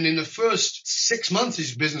 5,000%. And in the first 6 months,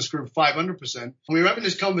 his business grew 500%. And we were having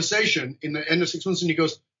this conversation in the end of 6 months, and he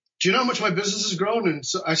goes, do you know how much my business has grown? And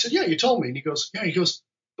so I said, yeah, you told me. And he goes,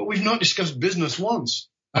 but we've not discussed business once.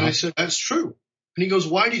 And I said, that's true. And he goes,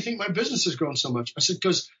 why do you think my business has grown so much? I said,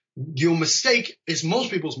 because your mistake is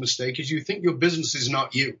most people's mistake is you think your business is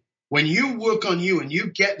not you. When you work on you and you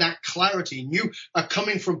get that clarity and you are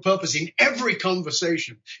coming from purpose in every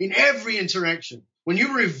conversation, in every interaction, when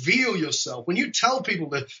you reveal yourself, when you tell people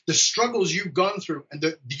the struggles you've gone through and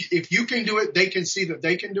that if you can do it, they can see that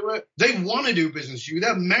they can do it. They want to do business with you.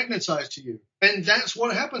 They're magnetized to you. And that's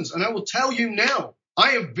what happens. And I will tell you now,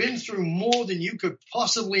 I have been through more than you could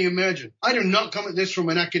possibly imagine. I do not come at this from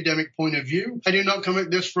an academic point of view. I do not come at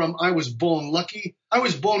this from I was born lucky. I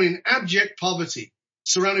was born in abject poverty,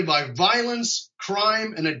 surrounded by violence,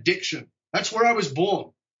 crime, and addiction. That's where I was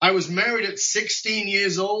born. I was married at 16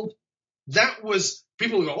 years old. That was,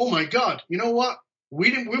 people go, oh my God, you know what?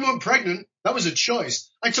 We weren't pregnant. That was a choice.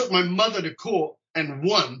 I took my mother to court and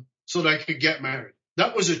won so that I could get married.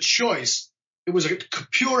 That was a choice. It was a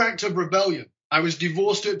pure act of rebellion. I was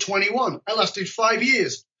divorced at 21. I lasted 5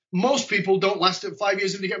 years. Most people don't last at 5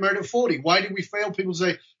 years if they get married at 40. Why did we fail? People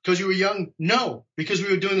say, because you were young. No, because we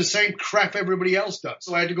were doing the same crap everybody else does.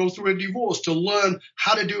 So I had to go through a divorce to learn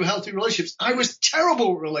how to do healthy relationships. I was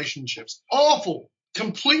terrible at relationships, awful,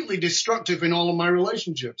 completely destructive in all of my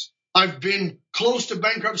relationships. I've been close to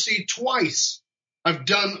bankruptcy twice. I've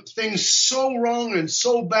done things so wrong and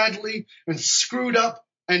so badly and screwed up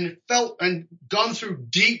and felt and gone through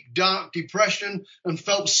deep, dark depression and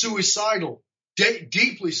felt suicidal.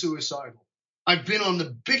 Deeply suicidal. I've been on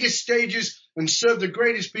the biggest stages and served the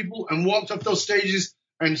greatest people and walked up those stages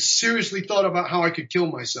and seriously thought about how I could kill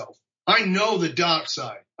myself. I know the dark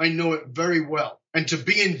side. I know it very well. And to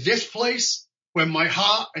be in this place where my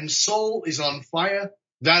heart and soul is on fire,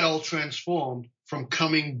 that all transformed from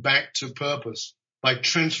coming back to purpose, by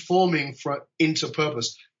transforming into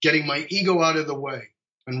purpose, getting my ego out of the way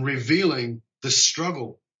and revealing the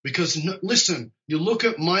struggle. Because listen, you look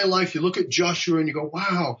at my life, you look at Joshua and you go,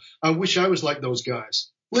 wow, I wish I was like those guys.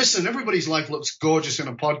 Listen, everybody's life looks gorgeous in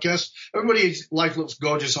a podcast. Everybody's life looks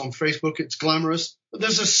gorgeous on Facebook. It's glamorous. But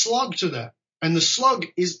there's a slog to that. And the slug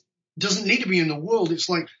doesn't need to be in the world. It's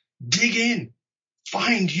like, dig in,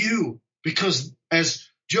 find you. Because as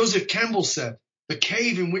Joseph Campbell said, the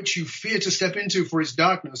cave in which you fear to step into for its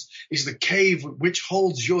darkness is the cave which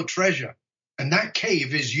holds your treasure. And that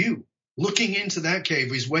cave is you. Looking into that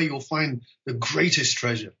cave is where you'll find the greatest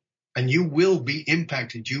treasure, and you will be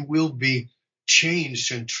impacted. You will be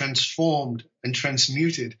changed and transformed and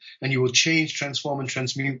transmuted, and you will change, transform, and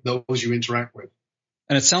transmute those you interact with.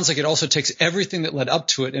 And it sounds like it also takes everything that led up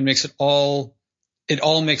to it and makes it all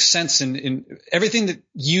makes sense. In everything that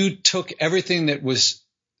you took, everything that was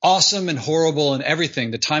awesome and horrible and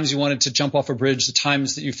everything, the times you wanted to jump off a bridge, the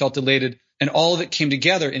times that you felt elated, and all of it came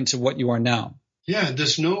together into what you are now. Yeah,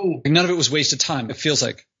 none of it was wasted time, it feels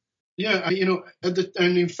like. Yeah,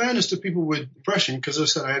 and in fairness to people with depression, because as I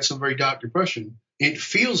said, I had some very dark depression, it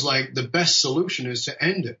feels like the best solution is to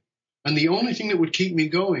end it. And the only thing that would keep me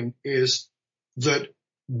going is that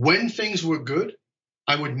when things were good,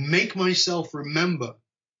 I would make myself remember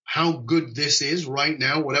how good this is right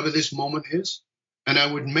now, whatever this moment is. And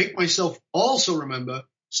I would make myself also remember,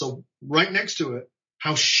 so right next to it,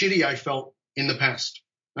 how shitty I felt in the past.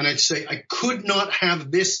 And I'd say I could not have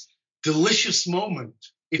this delicious moment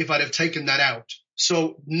if I'd have taken that out.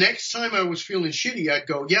 So next time I was feeling shitty, I'd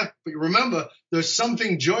go, yeah, but remember, there's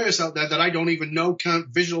something joyous out there that I don't even know, can't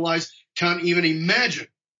visualize, can't even imagine.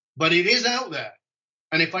 But it is out there.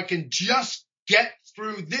 And if I can just get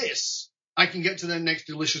through this, I can get to that next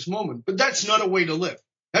delicious moment. But that's not a way to live.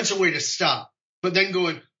 That's a way to start. But then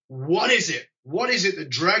going, what is it? What is it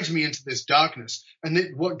that drags me into this darkness?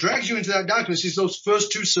 And what drags you into that darkness is those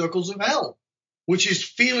first two circles of hell, which is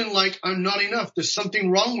feeling like I'm not enough. There's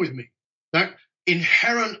something wrong with me. That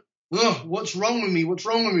inherent, what's wrong with me? What's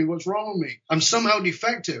wrong with me? What's wrong with me? I'm somehow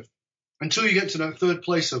defective, until you get to that third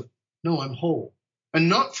place of, no, I'm whole. And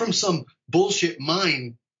not from some bullshit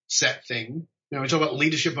mindset thing, we talk about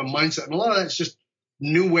leadership and mindset, and a lot of that's just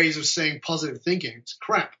new ways of saying positive thinking. It's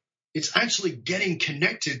crap. It's actually getting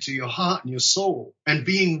connected to your heart and your soul and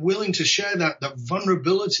being willing to share that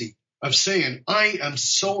vulnerability of saying, I am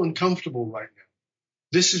so uncomfortable right now.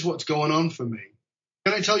 This is what's going on for me.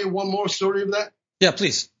 Can I tell you one more story of that? Yeah,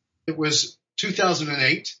 please. It was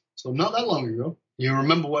 2008, so not that long ago. You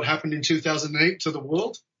remember what happened in 2008 to the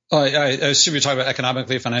world? I assume you're talking about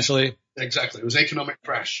economically, financially. Exactly. It was an economic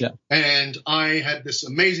crash. Yeah. And I had this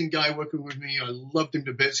amazing guy working with me. I loved him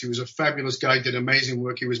to bits. He was a fabulous guy, did amazing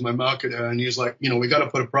work. He was my marketer. And he was like, we got to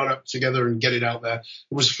put a product together and get it out there.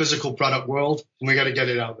 It was a physical product world, and we got to get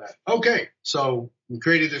it out there. Okay. So we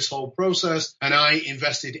created this whole process, and I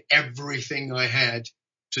invested everything I had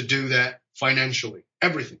to do that financially.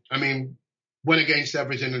 Everything. I mean, went against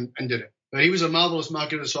everything and did it. But he was a marvelous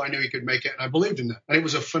marketer, so I knew he could make it, and I believed in that. And it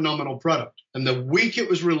was a phenomenal product. And the week it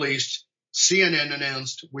was released, CNN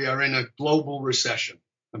announced we are in a global recession.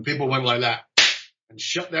 And people went like that and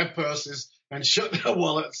shut their purses and shut their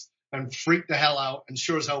wallets and freaked the hell out and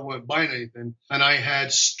sure as hell weren't buying anything. And I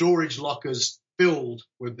had storage lockers filled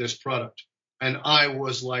with this product. And I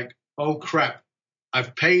was like, oh, crap,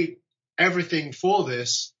 I've paid everything for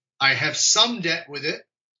this. I have some debt with it,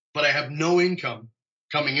 but I have no income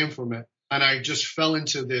coming in from it. And I just fell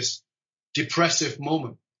into this depressive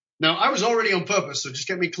moment. Now, I was already on purpose, so just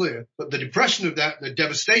get me clear. But the depression of that, the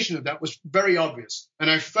devastation of that was very obvious. And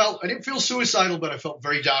I didn't feel suicidal, but I felt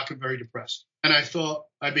very dark and very depressed. And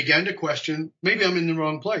I began to question, maybe I'm in the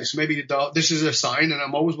wrong place. Maybe this is a sign, and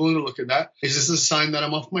I'm always willing to look at that. Is this a sign that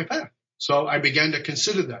I'm off my path? So I began to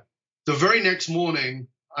consider that. The very next morning,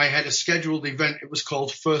 I had a scheduled event. It was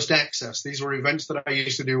called First Access. These were events that I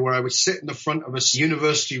used to do where I would sit in the front of a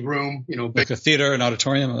university room, like a theater, an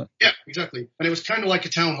auditorium. Yeah, exactly. And it was kind of like a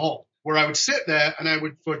town hall where I would sit there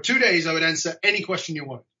and for 2 days, I would answer any question you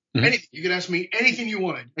wanted. Mm-hmm. Anything. You could ask me anything you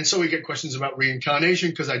wanted. And so we get questions about reincarnation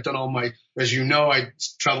because I'd done as you know, I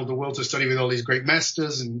traveled the world to study with all these great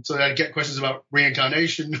masters. And so I'd get questions about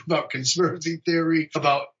reincarnation, about conspiracy theory,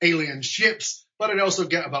 about alien ships. But I'd also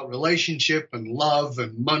get about relationship and love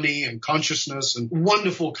and money and consciousness and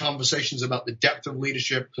wonderful conversations about the depth of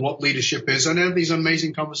leadership, what leadership is, and I had these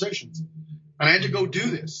amazing conversations. And I had to go do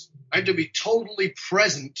this. I had to be totally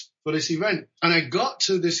present for this event. And I got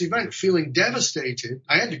to this event feeling devastated.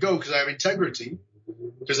 I had to go because I have integrity,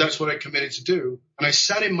 because that's what I committed to do. And I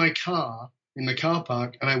sat in my car, in the car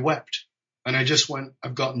park, and I wept. And I just went,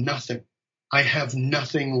 I've got nothing. I have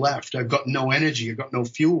nothing left. I've got no energy. I've got no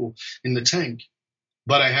fuel in the tank.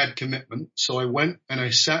 But I had commitment. So I went and I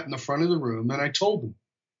sat in the front of the room and I told them.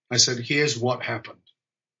 I said, here's what happened.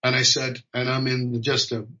 And I said, and I'm in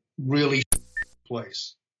just a really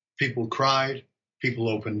place. People cried. People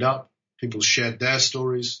opened up. People shared their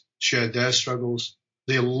stories, shared their struggles.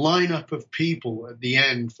 The lineup of people at the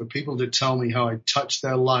end for people to tell me how I touched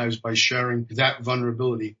their lives by sharing that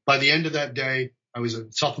vulnerability. By the end of that day, I was at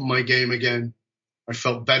the top of my game again. I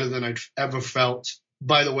felt better than I'd ever felt.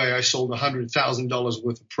 By the way, I sold $100,000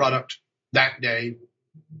 worth of product that day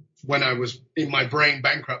when I was in my brain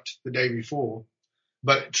bankrupt the day before,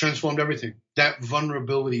 but it transformed everything. That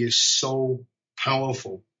vulnerability is so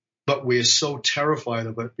powerful, but we are so terrified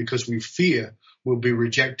of it because we fear we'll be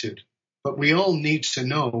rejected. But we all need to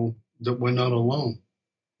know that we're not alone.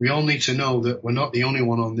 We all need to know that we're not the only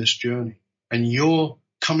one on this journey. And you're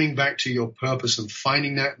coming back to your purpose and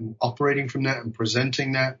finding that and operating from that and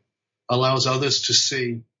presenting that allows others to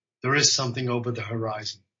see there is something over the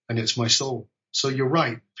horizon, and it's my soul. So you're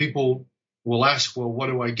right. People will ask, well, what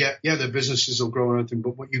do I get? Yeah, their businesses will grow and everything,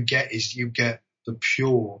 but what you get is you get the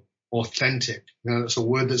pure, authentic. That's a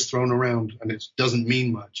word that's thrown around and it doesn't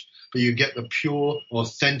mean much, but you get the pure,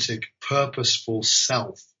 authentic, purposeful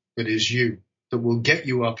self that is you, that will get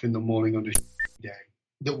you up in the morning on a day,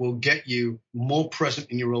 that will get you more present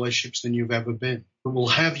in your relationships than you've ever been. That will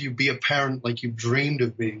have you be a parent like you've dreamed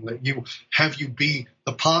of being, that have you be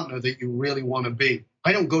the partner that you really want to be.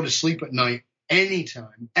 I don't go to sleep at night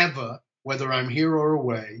anytime, ever, whether I'm here or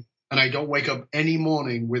away, and I don't wake up any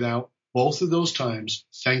morning without both of those times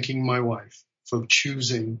thanking my wife for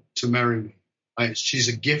choosing to marry me. She's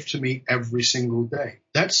a gift to me every single day.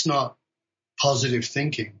 That's not positive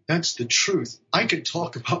thinking. That's the truth. I can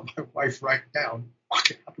talk about my wife right now.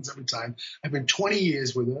 It happens every time. I've been 20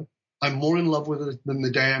 years with her. I'm more in love with her than the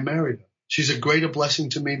day I married her. She's a greater blessing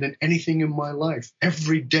to me than anything in my life.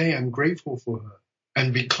 Every day I'm grateful for her.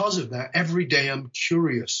 And because of that, every day I'm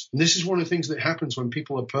curious. And this is one of the things that happens when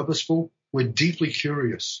people are purposeful. We're deeply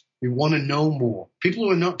curious. We want to know more. People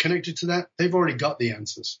who are not connected to that, they've already got the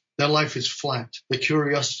answers. Their life is flat. The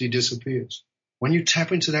curiosity disappears. When you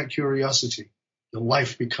tap into that curiosity, your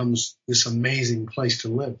life becomes this amazing place to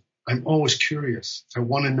live. I'm always curious. I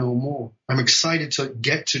want to know more. I'm excited to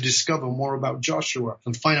get to discover more about Joshua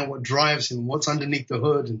and find out what drives him, what's underneath the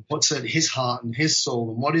hood, and what's at his heart and his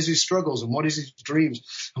soul, and what is his struggles, and what is his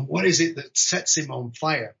dreams, and what is it that sets him on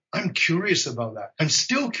fire. I'm curious about that. I'm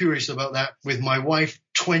still curious about that with my wife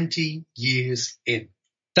 20 years in.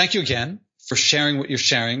 Thank you again for sharing what you're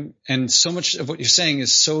sharing. And so much of what you're saying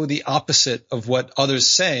is so the opposite of what others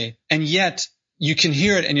say. And yet you can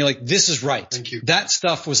hear it and you're like, this is right. Thank you. That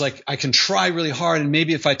stuff was like, I can try really hard and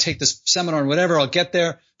maybe if I take this seminar and whatever, I'll get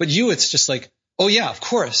there. But you, it's just like, oh yeah, of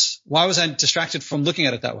course. Why was I distracted from looking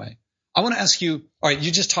at it that way? I want to ask you, all right,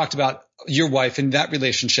 you just talked about your wife and that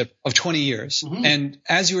relationship of 20 years. Mm-hmm. And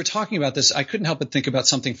as you were talking about this, I couldn't help but think about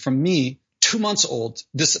something from me, 2 months old,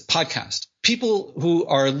 this podcast. People who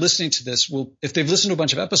are listening to this will, if they've listened to a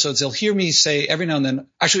bunch of episodes, they'll hear me say every now and then,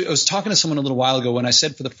 actually, I was talking to someone a little while ago when I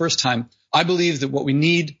said for the first time, I believe that what we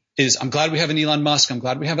need is, I'm glad we have an Elon Musk. I'm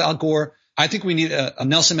glad we have Al Gore. I think we need a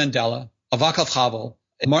Nelson Mandela, a Václav Havel,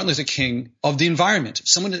 a Martin Luther King of the environment,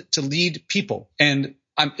 someone to lead people. And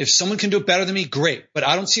if someone can do it better than me, great. But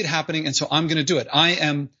I don't see it happening. And so I'm going to do it.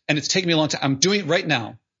 And it's taken me a long time. I'm doing it right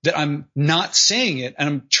now that I'm not saying it. And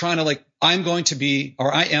I'm trying to I'm going to be,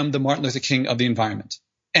 or I am the Martin Luther King of the environment.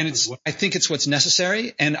 And I think it's what's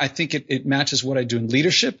necessary. And I think it matches what I do in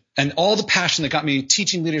leadership and all the passion that got me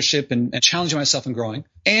teaching leadership and challenging myself and growing.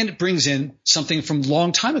 And it brings in something from a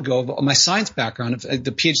long time ago of my science background, of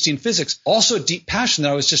the PhD in physics, also a deep passion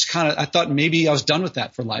that I was just I thought maybe I was done with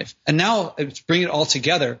that for life. And now it's bringing it all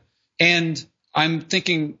together. And I'm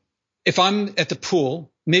thinking if I'm at the pool,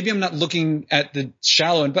 maybe I'm not looking at the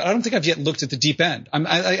shallow end, but I don't think I've yet looked at the deep end.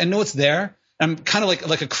 I know it's there. I'm kind of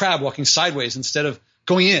like a crab walking sideways instead of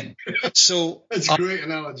going in. So that's a great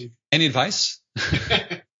analogy. Any advice?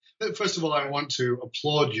 First of all, I want to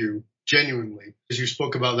applaud you genuinely, because you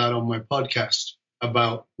spoke about that on my podcast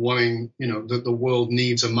about wanting, that the world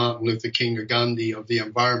needs a Martin Luther King, a Gandhi of the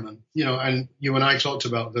environment, and you and I talked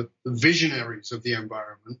about the visionaries of the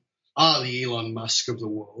environment are the Elon Musk of the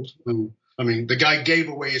world, who, the guy gave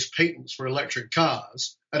away his patents for electric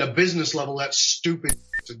cars. At a business level, that's stupid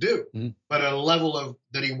to do. Mm. But at a level of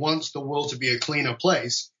that he wants the world to be a cleaner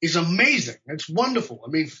place is amazing. It's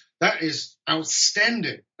wonderful. That is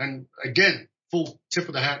outstanding. And again, full tip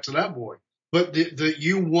of the hat to that boy. But that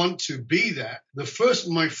you want to be that.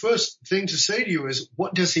 My first thing to say to you is,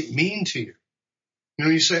 what does it mean to you?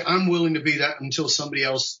 You say, I'm willing to be that until somebody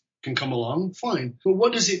else can come along, fine. But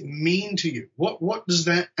what does it mean to you? What does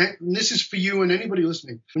that, and this is for you and anybody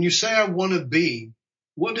listening. When you say I want to be,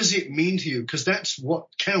 what does it mean to you? Because that's what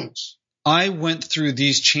counts. I went through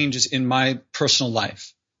these changes in my personal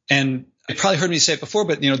life. And you probably heard me say it before,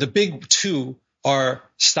 but the big two are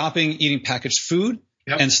stopping eating packaged food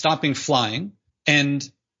and stopping flying. And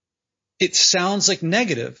it sounds like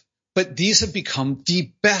negative, but these have become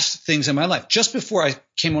the best things in my life. Just before I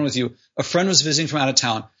came on with you, a friend was visiting from out of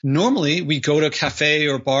town. Normally we go to a cafe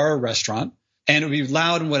or bar or restaurant and it would be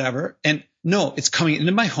loud and whatever. And no, it's coming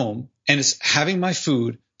into my home and it's having my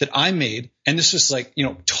food that I made. And this was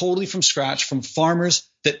totally from scratch from farmers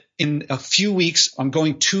that in a few weeks I'm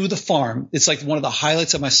going to the farm. It's like one of the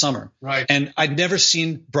highlights of my summer. Right. And I'd never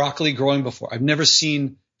seen broccoli growing before. I've never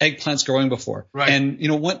seen eggplants growing before. Right. And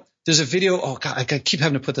there's a video. Oh God, I keep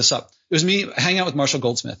having to put this up. It was me hanging out with Marshall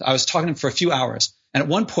Goldsmith. I was talking to him for a few hours. And at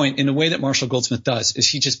one point, in the way that Marshall Goldsmith does, is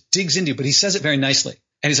he just digs into you, but he says it very nicely.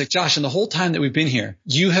 And he's like, Josh, in the whole time that we've been here,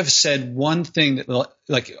 you have said one thing that,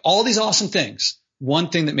 like all these awesome things, one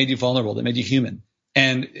thing that made you vulnerable, that made you human.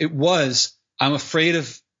 And it was, I'm afraid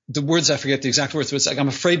of the words. I forget the exact words, but it's like, I'm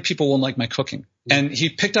afraid people won't like my cooking. Mm-hmm. And he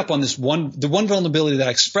picked up on the one vulnerability that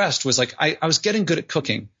I expressed was like, I was getting good at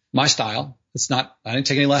cooking, my style. I didn't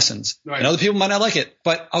take any lessons. Right. And other people might not like it,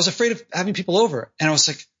 but I was afraid of having people over. And I was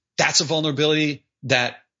like, that's a vulnerability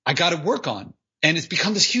that I got to work on. And it's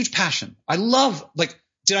become this huge passion. I love,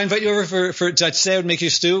 did I invite you over did I say I would make you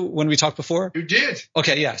a stew when we talked before? You did.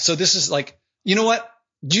 Okay. Yeah. So this is you know what?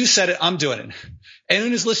 You said it. I'm doing it.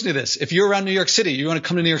 Anyone who's listening to this, if you're around New York City, you want to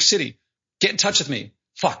come to New York City, get in touch with me.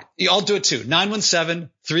 Fuck. I'll do it too.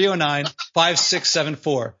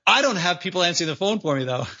 917-309-5674. I don't have people answering the phone for me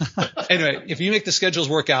though. Anyway, if you make the schedules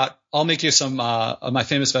work out, I'll make you some of my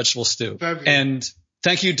famous vegetable stew. Fabulous. And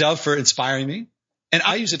thank you, Dove, for inspiring me. And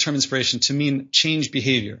I use the term inspiration to mean change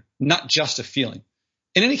behavior, not just a feeling.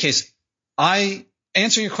 In any case,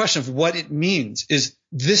 answering your question of what it means is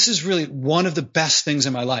this is really one of the best things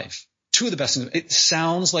in my life. Two of the best things. It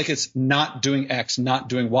sounds like it's not doing X, not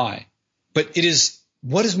doing Y, but it is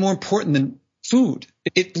what is more important than food.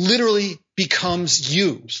 It literally becomes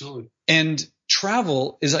you. Absolutely. And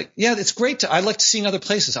travel is like, yeah, it's great I like seeing other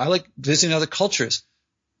places. I like visiting other cultures.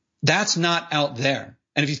 That's not out there.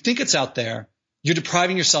 And if you think it's out there, you're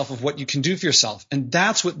depriving yourself of what you can do for yourself. And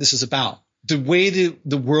that's what this is about. The way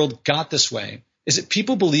the world got this way is that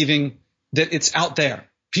people believing that it's out there.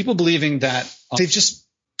 People believing that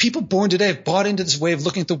people born today have bought into this way of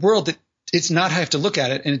looking at the world that it's not how you have to look at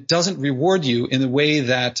it. And it doesn't reward you in the way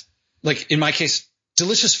that, like in my case,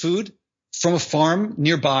 delicious food from a farm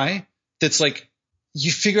nearby that's like,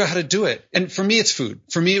 you figure out how to do it. And for me, it's food.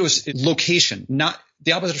 For me, it was location. Not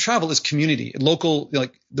the opposite of travel is community, local,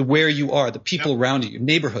 like the where you are, the people around you,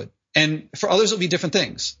 neighborhood. And for others, it'll be different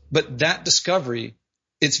things. But that discovery,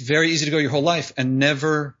 it's very easy to go your whole life and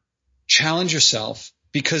never challenge yourself,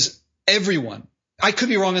 because everyone, I could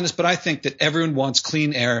be wrong on this, but I think that everyone wants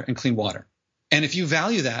clean air and clean water. And if you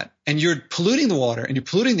value that and you're polluting the water and you're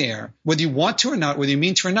polluting the air, whether you want to or not, whether you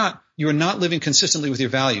mean to or not, you are not living consistently with your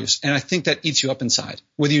values. And I think that eats you up inside,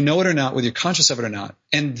 whether you know it or not, whether you're conscious of it or not.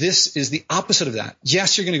 And this is the opposite of that.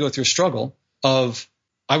 Yes, you're going to go through a struggle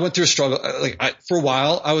I went through a struggle. For a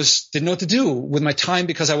while, didn't know what to do with my time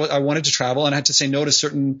because I wanted to travel and I had to say no to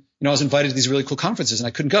certain, I was invited to these really cool conferences and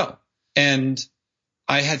I couldn't go. And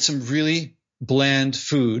I had some really bland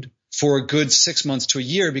food for a good 6 months to a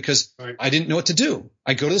year because I didn't know what to do.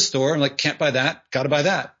 I go to the store, I'm like, can't buy that, got to buy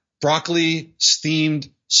that. Broccoli, steamed,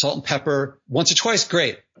 salt and pepper, once or twice,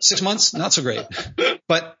 great. 6 months, not so great.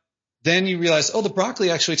 But then you realize, the broccoli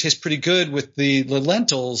actually tastes pretty good with the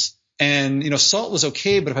lentils. And, salt was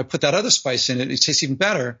okay, but if I put that other spice in it, it tastes even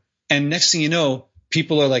better. And next thing you know,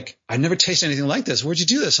 people are like, I never tasted anything like this. Where'd you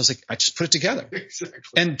do this? I was like, I just put it together. Exactly.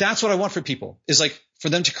 And that's what I want for people, is like for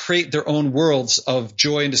them to create their own worlds of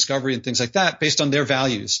joy and discovery and things like that based on their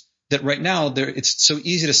values. That right now it's so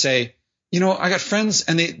easy to say, I got friends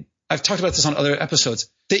and I've talked about this on other episodes.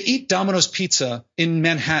 They eat Domino's pizza in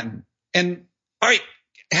Manhattan. And all right,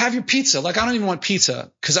 have your pizza. Like, I don't even want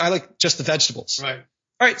pizza because I like just the vegetables. Right.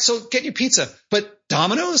 All right, so get your pizza. But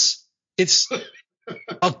Domino's,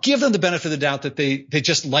 I'll give them the benefit of the doubt that they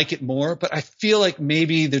just like it more. But I feel like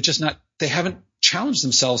maybe they haven't challenged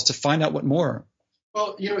themselves to find out what more.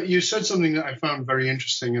 Well, you said something that I found very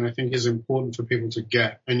interesting and I think is important for people to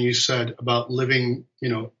get. And you said about living,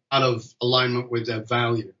 out of alignment with their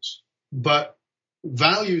values. But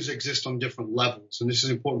values exist on different levels. And this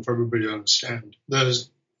is important for everybody to understand.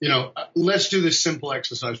 Let's do this simple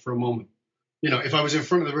exercise for a moment. If I was in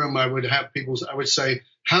front of the room, I would say,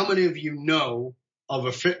 how many of you know of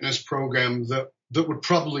a fitness program that would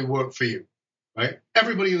probably work for you, right?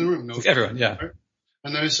 Everybody in the room knows. Everyone, yeah. Right?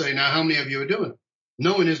 And then I say, now, how many of you are doing it?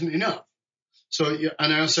 Knowing isn't enough. So,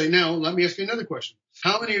 and I'll say, now, let me ask you another question.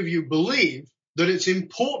 How many of you believe that it's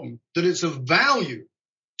important, that it's of value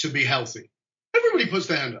to be healthy? Everybody puts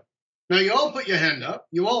their hand up. Now, you all put your hand up.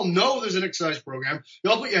 You all know there's an exercise program.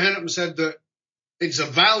 You all put your hand up and said that it's a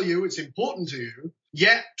value, it's important to you,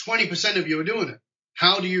 yet 20% of you are doing it.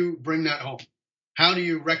 How do you bring that home? How do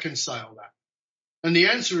you reconcile that? And the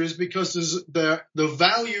answer is because the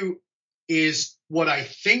value is what I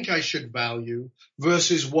think I should value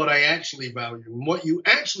versus what I actually value. And what you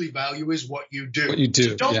actually value is what you do. What you do.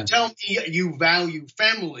 So don't tell me you value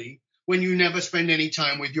family when you never spend any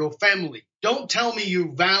time with your family. Don't tell me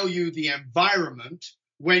you value the environment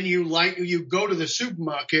when you go to the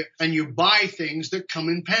supermarket and you buy things that come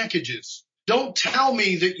in packages. Don't tell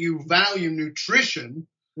me that you value nutrition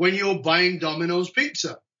when you're buying Domino's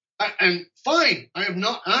pizza. And fine, I'm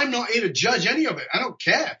not here to judge any of it. I don't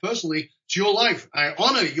care. Personally, it's your life. I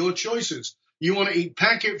honor your choices. You want to eat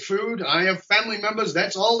packet food? I have family members.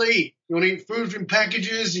 That's all they eat. You want to eat food from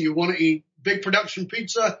packages? You want to eat big production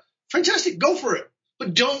pizza? Fantastic. Go for it.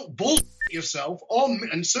 But don't bullshit yourself,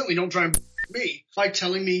 and certainly don't try and me by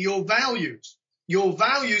telling me your values. Your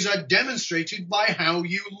values are demonstrated by how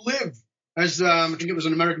you live. As I think it was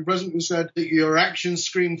an American president who said that your actions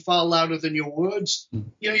scream far louder than your words.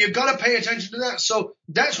 You've got to pay attention to that. So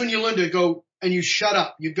that's when you learn to go and you shut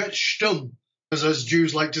up. You get stumm, as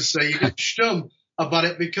Jews like to say, you get stumm about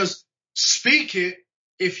it, because speak it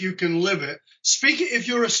if you can live it. Speak it if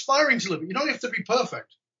you're aspiring to live it. You don't have to be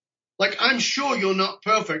perfect. Like, I'm sure you're not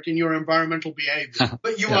perfect in your environmental behavior,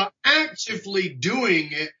 but you are actively doing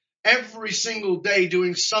it every single day,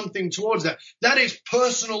 doing something towards that. That is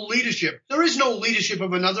personal leadership. There is no leadership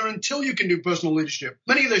of another until you can do personal leadership.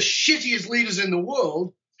 Many of the shittiest leaders in the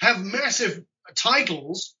world have massive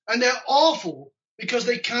titles, and they're awful because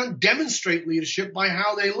they can't demonstrate leadership by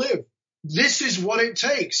how they live. This is what it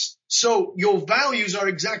takes. So your values are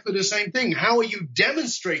exactly the same thing. How are you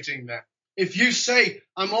demonstrating that? If you say,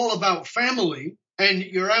 I'm all about family, and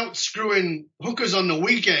you're out screwing hookers on the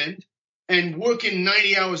weekend and working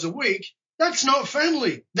 90 hours a week, That's not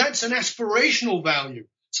family. That's an aspirational value.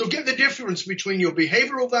 So get the difference between your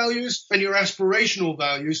behavioral values and your aspirational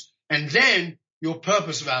values, and then your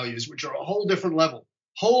purpose values, which are a whole different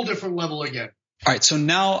level again. All right. So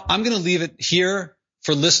now I'm going to leave it here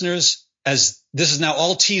for listeners, as this is now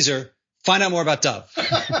all teaser. Find out more about Dov.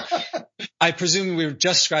 I presume we were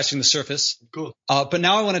just scratching the surface. Cool. But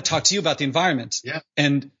now I want to talk to you about the environment. Yeah.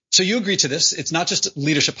 And so you agree to this. It's not just a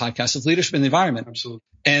leadership podcast. It's leadership in the environment. Absolutely.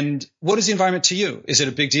 And what is the environment to you? Is it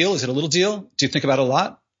a big deal? Is it a little deal? Do you think about it a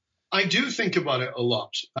lot? I do think about it a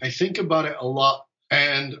lot.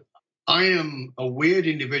 And I am a weird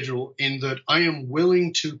individual in that I am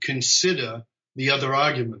willing to consider the other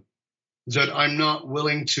argument, that I'm not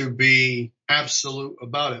willing to be absolute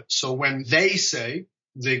about it. So when they say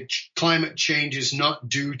the climate change is not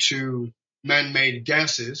due to man-made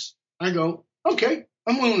gases, I go, okay,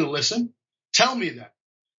 I'm willing to listen. Tell me that.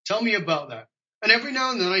 Tell me about that. And every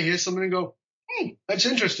now and then I hear something and go, that's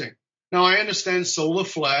interesting. Now, I understand solar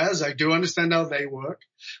flares. I do understand how they work.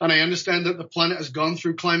 And I understand that the planet has gone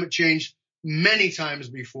through climate change many times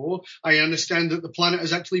before. I understand that the planet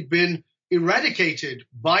has actually been eradicated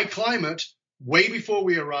by climate way before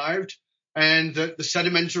we arrived, and that the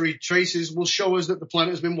sedimentary traces will show us that the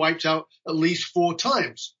planet has been wiped out at least 4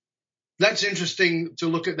 times. That's interesting to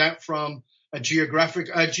look at that from a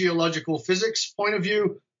geological physics point of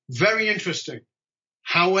view. Very interesting.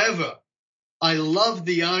 However, I love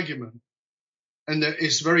the argument, and that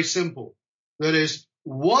it's very simple. That is,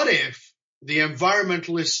 what if the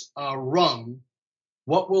environmentalists are wrong?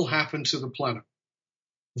 What will happen to the planet?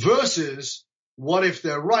 Versus, what if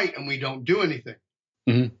they're right and we don't do anything?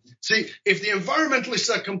 Mm-hmm. See, if the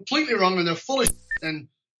environmentalists are completely wrong and they're full of shit, then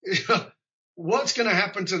what's going to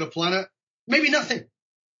happen to the planet? Maybe nothing.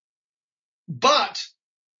 But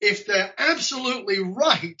if they're absolutely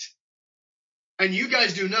right and you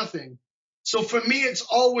guys do nothing, so for me, it's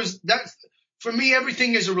always that. For me,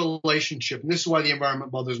 everything is a relationship, and this is why the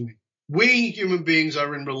environment bothers me. We human beings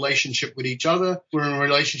are in relationship with each other. We're in a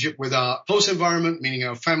relationship with our host environment, meaning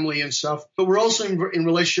our family and stuff. But we're also in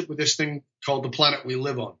relationship with this thing called the planet we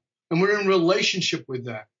live on. And we're in relationship with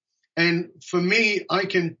that. And for me, I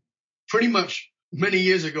can pretty much, many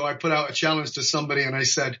years ago, I put out a challenge to somebody, and I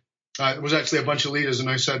said, it was actually a bunch of leaders, and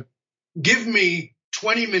I said, give me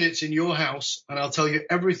 20 minutes in your house, and I'll tell you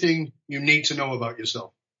everything you need to know about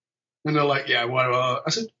yourself. And they're like, yeah, well, I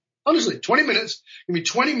said, honestly, 20 minutes, give me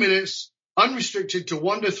 20 minutes unrestricted to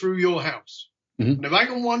wander through your house. Mm-hmm. And if I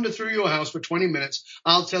can wander through your house for 20 minutes,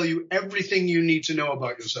 I'll tell you everything you need to know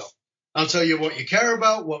about yourself. I'll tell you what you care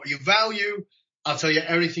about, what you value. I'll tell you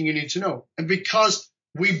everything you need to know. And because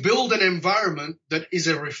we build an environment that is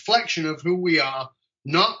a reflection of who we are,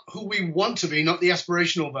 not who we want to be, not the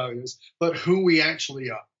aspirational values, but who we actually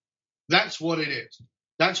are. That's what it is.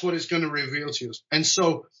 That's what it's going to reveal to us. And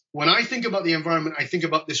so when I think about the environment, I think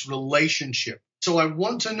about this relationship. So I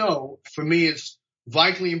want to know, for me, it's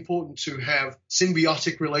vitally important to have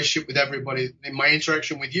symbiotic relationship with everybody. In my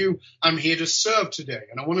interaction with you, I'm here to serve today,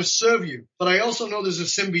 and I want to serve you. But I also know there's a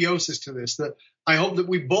symbiosis to this, that I hope that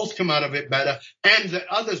we both come out of it better and that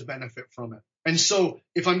others benefit from it. And so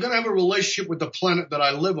if I'm going to have a relationship with the planet that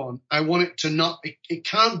I live on, I want it to not, it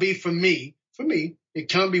can't be for me, it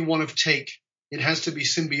can't be one of take. It has to be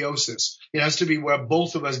symbiosis. It has to be where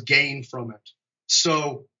both of us gain from it.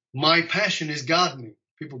 So my passion is gardening.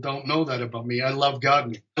 People don't know that about me. I love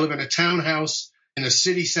gardening. I live in a townhouse in a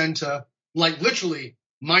city center. Like literally,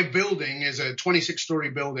 my building is a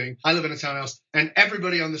 26-story building. I live in a townhouse, and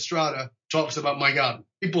everybody on the strata talks about my garden.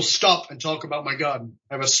 People stop and talk about my garden.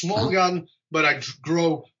 I have a small garden, but I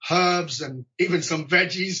grow herbs and even some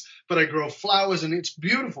veggies, but I grow flowers, and it's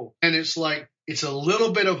beautiful. And it's like, it's a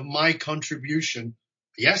little bit of my contribution.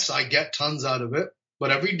 Yes, I get tons out of it,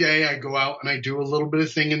 but every day I go out and I do a little bit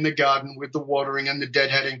of thing in the garden with the watering and the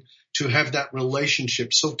deadheading to have that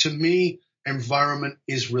relationship. So to me, environment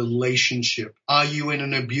is relationship. Are you in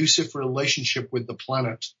an abusive relationship with the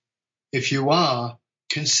planet? If you are,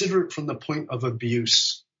 consider it from the point of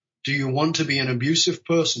abuse. Do you want to be an abusive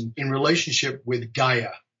person in relationship with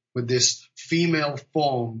Gaia, with this female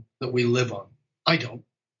form that we live on? I don't.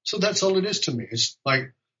 So that's all it is to me. It's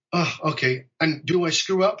like, oh, okay. And do I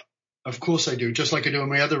screw up? Of course I do, just like I do in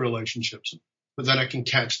my other relationships. But then I can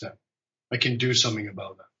catch that. I can do something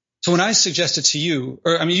about that. So when I suggested to you,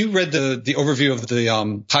 you read the overview of the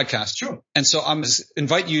podcast. Sure. And so I'm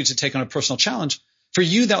invite you to take on a personal challenge. For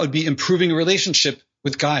you, that would be improving a relationship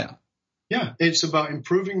with Gaia. Yeah, it's about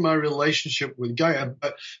improving my relationship with Gaia.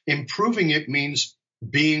 But improving it means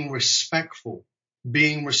being respectful.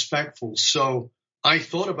 So I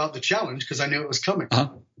thought about the challenge because I knew it was coming. Uh-huh.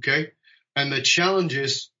 Okay. And the challenge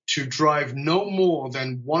is to drive no more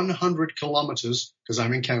than 100 kilometers, because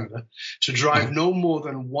I'm in Canada, to drive no more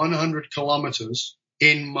than 100 kilometers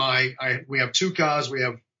in we have two cars. We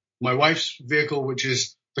have my wife's vehicle, which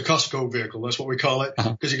is the Costco vehicle. That's what we call it,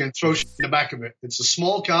 because you can throw shit in the back of it. It's a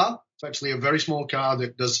small car. It's actually a very small car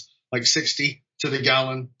that does like 60 to the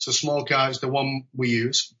gallon. It's a small car. It's the one we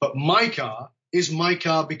use. But my car is my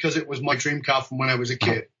car because it was my dream car from when I was a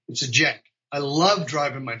kid. It's a Jag. I love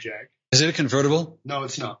driving my Jag. Is it a convertible? No,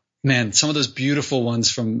 it's not. Man, some of those beautiful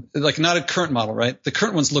ones from, like, not a current model, right? The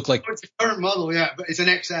current ones look like. It's a current model, yeah, but it's an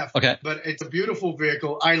XF. Okay. But it's a beautiful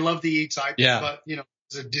vehicle. I love the E-Type. Yeah. But,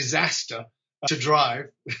 it's a disaster to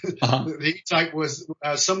drive. The E-Type was,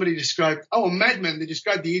 somebody described, a madman, they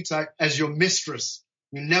described the E-Type as your mistress.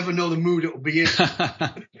 You never know the mood it will be in.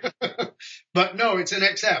 But no, it's an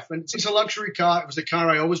XF. And it's a luxury car. It was a car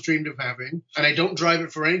I always dreamed of having. And I don't drive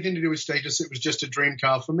it for anything to do with status. It was just a dream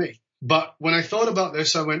car for me. But when I thought about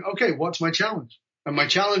this, I went, okay, what's my challenge? And my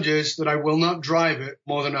challenge is that I will not drive it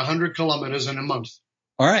more than 100 kilometers in a month.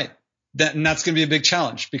 All right. And that's going to be a big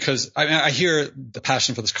challenge because I hear the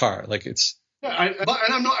passion for this car. Like it's. Yeah, and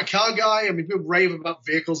I'm not a car guy. I mean, people rave about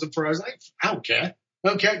vehicles and Ferraris. I don't care. I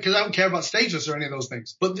don't care because I don't care about status or any of those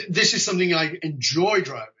things. But this is something I enjoy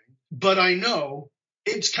driving. But I know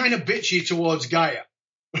it's kind of bitchy towards Gaia,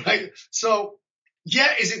 right? So,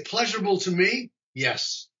 yeah, is it pleasurable to me?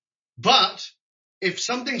 Yes. But if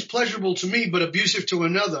something's pleasurable to me but abusive to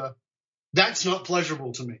another, that's not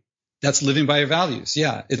pleasurable to me. That's living by your values.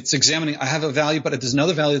 Yeah. It's examining, I have a value, but there's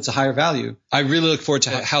another value that's a higher value. I really look forward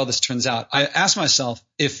to how this turns out. I ask myself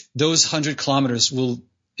if those 100 kilometers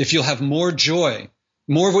if you'll have more joy,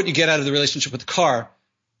 more of what you get out of the relationship with the car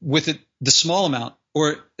with the small amount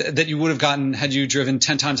or that you would have gotten had you driven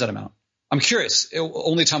 10 times that amount. I'm curious.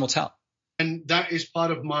 Only time will tell. And that is part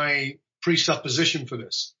of my presupposition for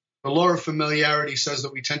this. The law of familiarity says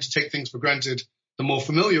that we tend to take things for granted the more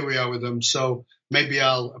familiar we are with them. So maybe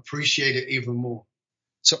I'll appreciate it even more.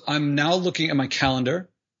 So I'm now looking at my calendar.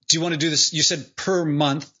 Do you want to do this? You said per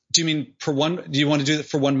month. Do you mean per one? Do you want to do it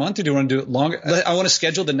for 1 month or do you want to do it longer? I want to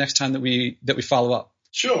schedule the next time that we follow up.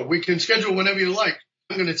 Sure. We can schedule whenever you like.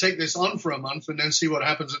 I'm going to take this on for a month and then see what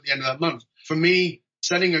happens at the end of that month. For me,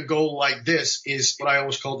 setting a goal like this is what I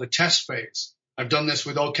always call the test phase. I've done this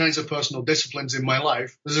with all kinds of personal disciplines in my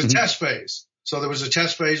life. There's a test phase. So there was a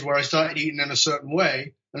test phase where I started eating in a certain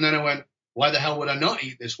way. And then I went, why the hell would I not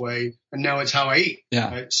eat this way? And now it's how I eat.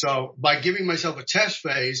 Yeah. Right? So by giving myself a test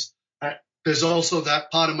phase, there's also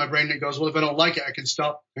that part of my brain that goes, well, if I don't like it, I can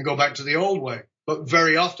stop and go back to the old way. But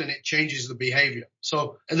very often it changes the behavior.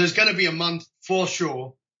 So there's going to be a month for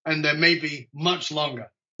sure. And there may be much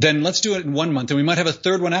longer. Then let's do it in 1 month. And we might have a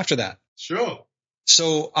third one after that. Sure.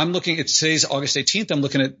 So I'm looking at today's August 18th. I'm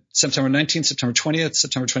looking at September 19th, September 20th,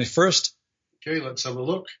 September 21st. Okay, let's have a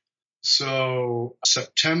look. So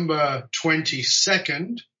September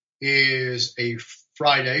 22nd is a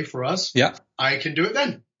Friday for us. Yeah. I can do it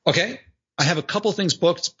then. Okay. I have a couple things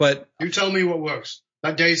booked, but. You tell me what works.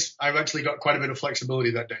 That day's, I've actually got quite a bit of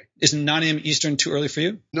flexibility that day. Is 9 a.m. Eastern too early for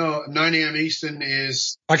you? No, 9 a.m. Eastern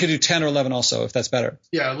is. I could do 10 or 11 also, if that's better.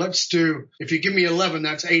 Yeah, let's do, if you give me 11,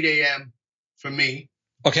 that's 8 a.m. for me.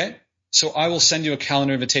 Okay. So I will send you a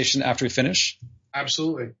calendar invitation after we finish.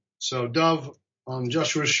 Absolutely. So Dove on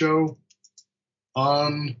Joshua's show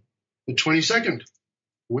on the 22nd.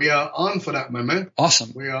 We are on for that, my man.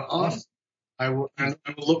 Awesome. We are on. I will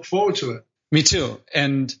look forward to it. Me too.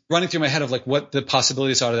 And running through my head of like what the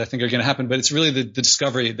possibilities are that I think are going to happen, but it's really the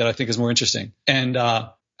discovery that I think is more interesting. And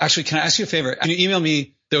actually, can I ask you a favor? Can you email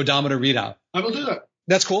me the odometer readout? I will do that.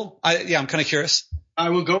 That's cool. I'm kind of curious. I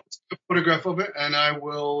will go take a photograph of it and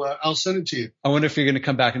I'll send it to you. I wonder if you're going to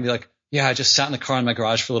come back and be like, yeah, I just sat in the car in my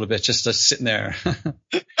garage for a little bit, just sitting there,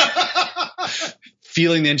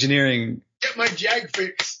 feeling the engineering. Get my Jag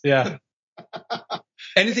fix. Yeah.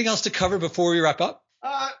 Anything else to cover before we wrap up?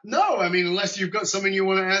 No, I mean, unless you've got something you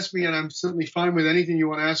want to ask me, and I'm certainly fine with anything you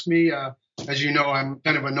want to ask me. As you know, I'm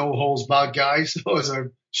kind of a no holds barred guy. So as I've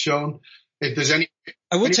shown, if there's any,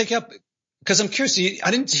 I will take up because I'm curious. I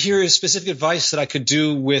didn't hear specific advice that I could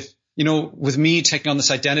do with me taking on this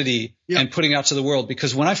identity and putting it out to the world.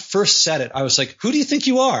 Because when I first said it, I was like, who do you think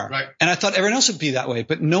you are? Right. And I thought everyone else would be that way,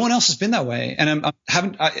 but no one else has been that way. And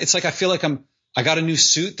it's like, I feel like I got a new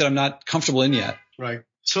suit that I'm not comfortable in yet. Right.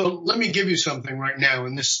 So let me give you something right now.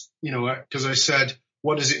 And this, because I said,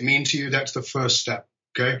 what does it mean to you? That's the first step.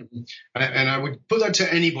 Okay. Mm-hmm. And I would put that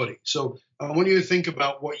to anybody. So I want you to think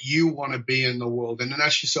about what you want to be in the world and then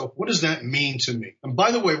ask yourself, what does that mean to me? And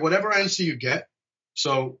by the way, whatever answer you get.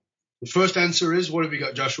 So the first answer is, what have you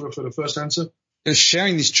got, Joshua, for the first answer? It's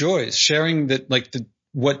sharing these joys, sharing that, like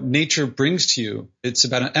what nature brings to you. It's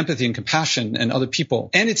about empathy and compassion and other people.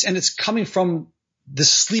 And it's coming from the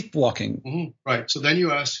sleepwalking. Mm-hmm. Right. So then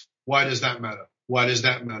you ask, why does that matter? Why does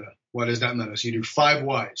that matter? Why does that matter? So you do 5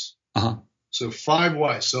 whys. Uh-huh. So 5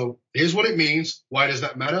 whys. So here's what it means. Why does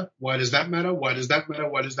that matter? Why does that matter? Why does that matter?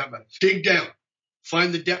 Why does that matter? Dig down.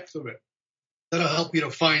 Find the depth of it. That'll help you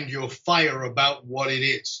to find your fire about what it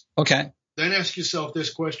is. Okay. Then ask yourself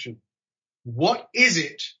this question. What is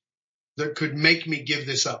it that could make me give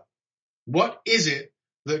this up? What is it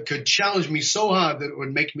that could challenge me so hard that it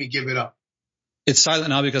would make me give it up? It's silent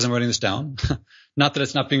now because I'm writing this down. Not that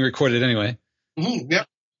it's not being recorded anyway. Mm-hmm. Yeah.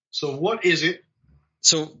 So what is it?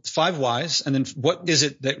 So 5 whys, and then what is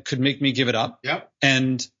it that could make me give it up? Yep.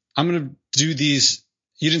 And I'm going to do these.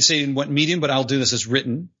 You didn't say in what medium, but I'll do this as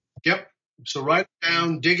written. Yep. So write it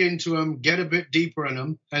down, dig into them, get a bit deeper in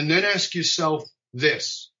them, and then ask yourself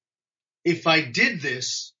this. If I did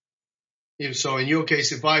this, so in your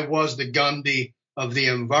case, if I was the Gandhi of the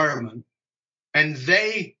environment, and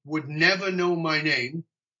they would never know my name,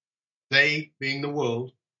 they being the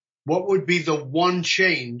world, what would be the one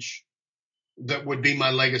change that would be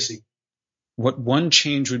my legacy? What one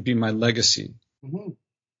change would be my legacy? Mm-hmm.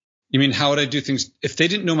 You mean, how would I do things if they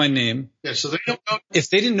didn't know my name? Yeah, so they don't know. If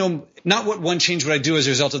they didn't know, not what one change would I do as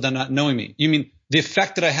a result of them not knowing me? You mean the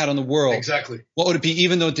effect that I had on the world? Exactly. What would it be,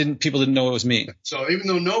 even though people didn't know it was me? So even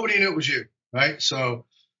though nobody knew it was you, right? So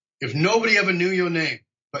if nobody ever knew your name,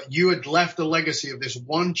 but you had left a legacy of this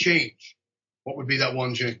one change, what would be that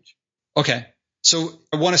one change? Okay. So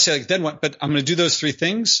I want to say like then what, but I'm going to do those 3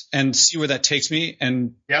 things and see where that takes me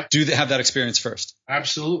and have that experience first.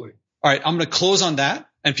 Absolutely. All right. I'm going to close on that,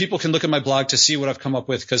 and people can look at my blog to see what I've come up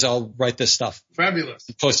with because I'll write this stuff. Fabulous.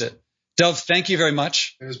 Post it. Dov, thank you very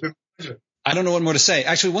much. It's been a pleasure. I don't know what more to say.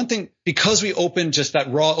 Actually, one thing, because we opened just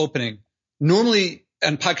that raw opening, normally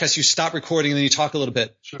on podcasts, you stop recording and then you talk a little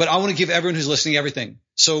bit. Sure. But I want to give everyone who's listening everything.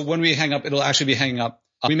 So when we hang up, it'll actually be hanging up.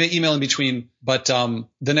 We may email in between, but the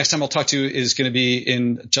next time I'll talk to you is going to be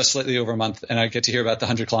in just slightly over a month, and I get to hear about the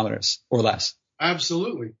 100 kilometers or less.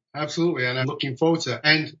 Absolutely. Absolutely. And I'm looking forward to it.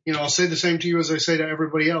 And, I'll say the same to you as I say to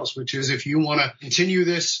everybody else, which is if you want to continue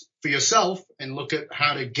this for yourself and look at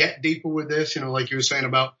how to get deeper with this, like you were saying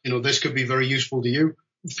about, this could be very useful to you,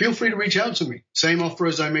 feel free to reach out to me. Same offer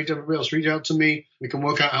as I make to everybody else. Reach out to me. We can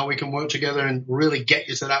work out how we can work together and really get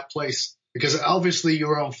you to that place, because obviously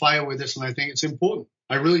you're on fire with this, and I think it's important.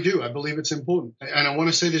 I really do. I believe it's important. And I want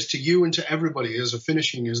to say this to you and to everybody as a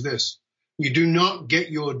finishing is this. You do not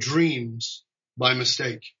get your dreams by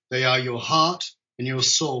mistake. They are your heart and your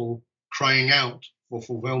soul crying out for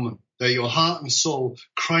fulfillment. They're your heart and soul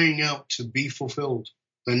crying out to be fulfilled.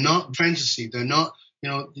 They're not fantasy. They're not,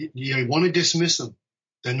 you want to dismiss them.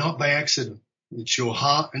 They're not by accident. It's your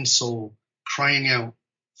heart and soul crying out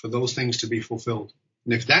for those things to be fulfilled.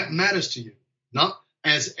 And if that matters to you, not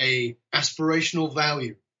as a aspirational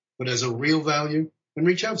value, but as a real value, then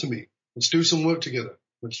reach out to me. Let's do some work together.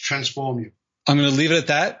 Let's transform you. I'm going to leave it at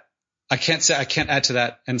that. I can't add to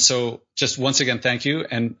that. And so just once again, thank you.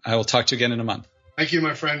 And I will talk to you again in a month. Thank you,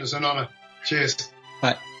 my friend. It's an honor. Cheers.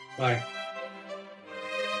 Bye. Bye.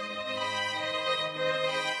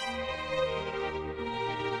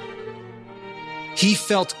 He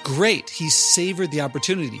felt great. He savored the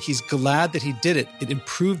opportunity. He's glad that he did it. It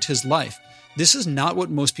improved his life. This is not what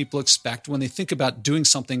most people expect when they think about doing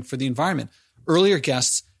something for the environment. Earlier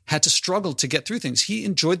guests had to struggle to get through things. He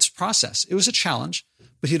enjoyed this process. It was a challenge,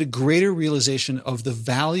 but he had a greater realization of the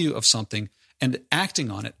value of something and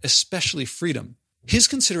acting on it, especially freedom. His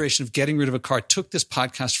consideration of getting rid of a car took this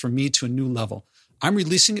podcast for me to a new level. I'm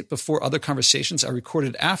releasing it before other conversations I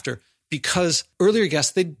recorded after, because earlier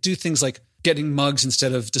guests, they do things like getting mugs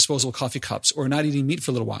instead of disposable coffee cups or not eating meat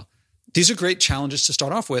for a little while. These are great challenges to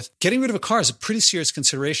start off with. Getting rid of a car is a pretty serious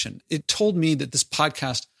consideration. It told me that this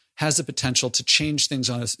podcast has the potential to change things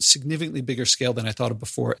on a significantly bigger scale than I thought of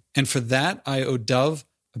before. And for that, I owe Dov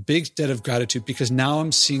a big debt of gratitude, because now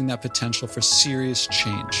I'm seeing that potential for serious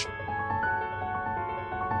change.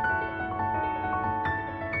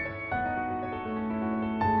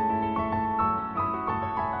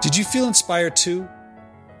 Did you feel inspired too?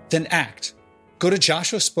 Then act. Go to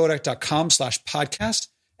joshuaspodek.com/podcast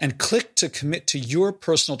and click to commit to your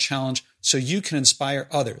personal challenge so you can inspire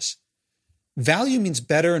others. Value means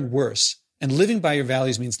better and worse, and living by your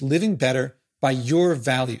values means living better by your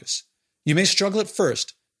values. You may struggle at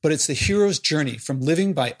first, but it's the hero's journey from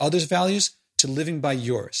living by others' values to living by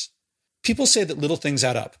yours. People say that little things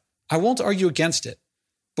add up. I won't argue against it,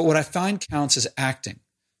 but what I find counts is acting.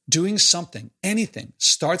 Doing something, anything,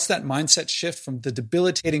 starts that mindset shift from the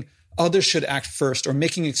debilitating others should act first or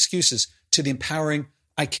making excuses to the empowering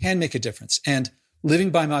I can make a difference and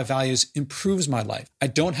Living by my values improves my life. I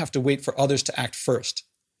don't have to wait for others to act first.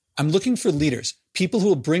 I'm looking for leaders, people who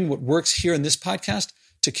will bring what works here in this podcast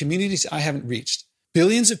to communities I haven't reached.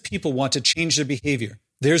 Billions of people want to change their behavior.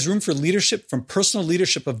 There's room for leadership, from personal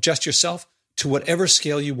leadership of just yourself to whatever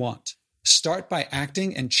scale you want. Start by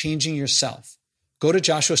acting and changing yourself. Go to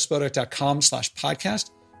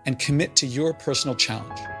joshuaspodek.com/podcast and commit to your personal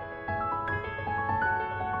challenge.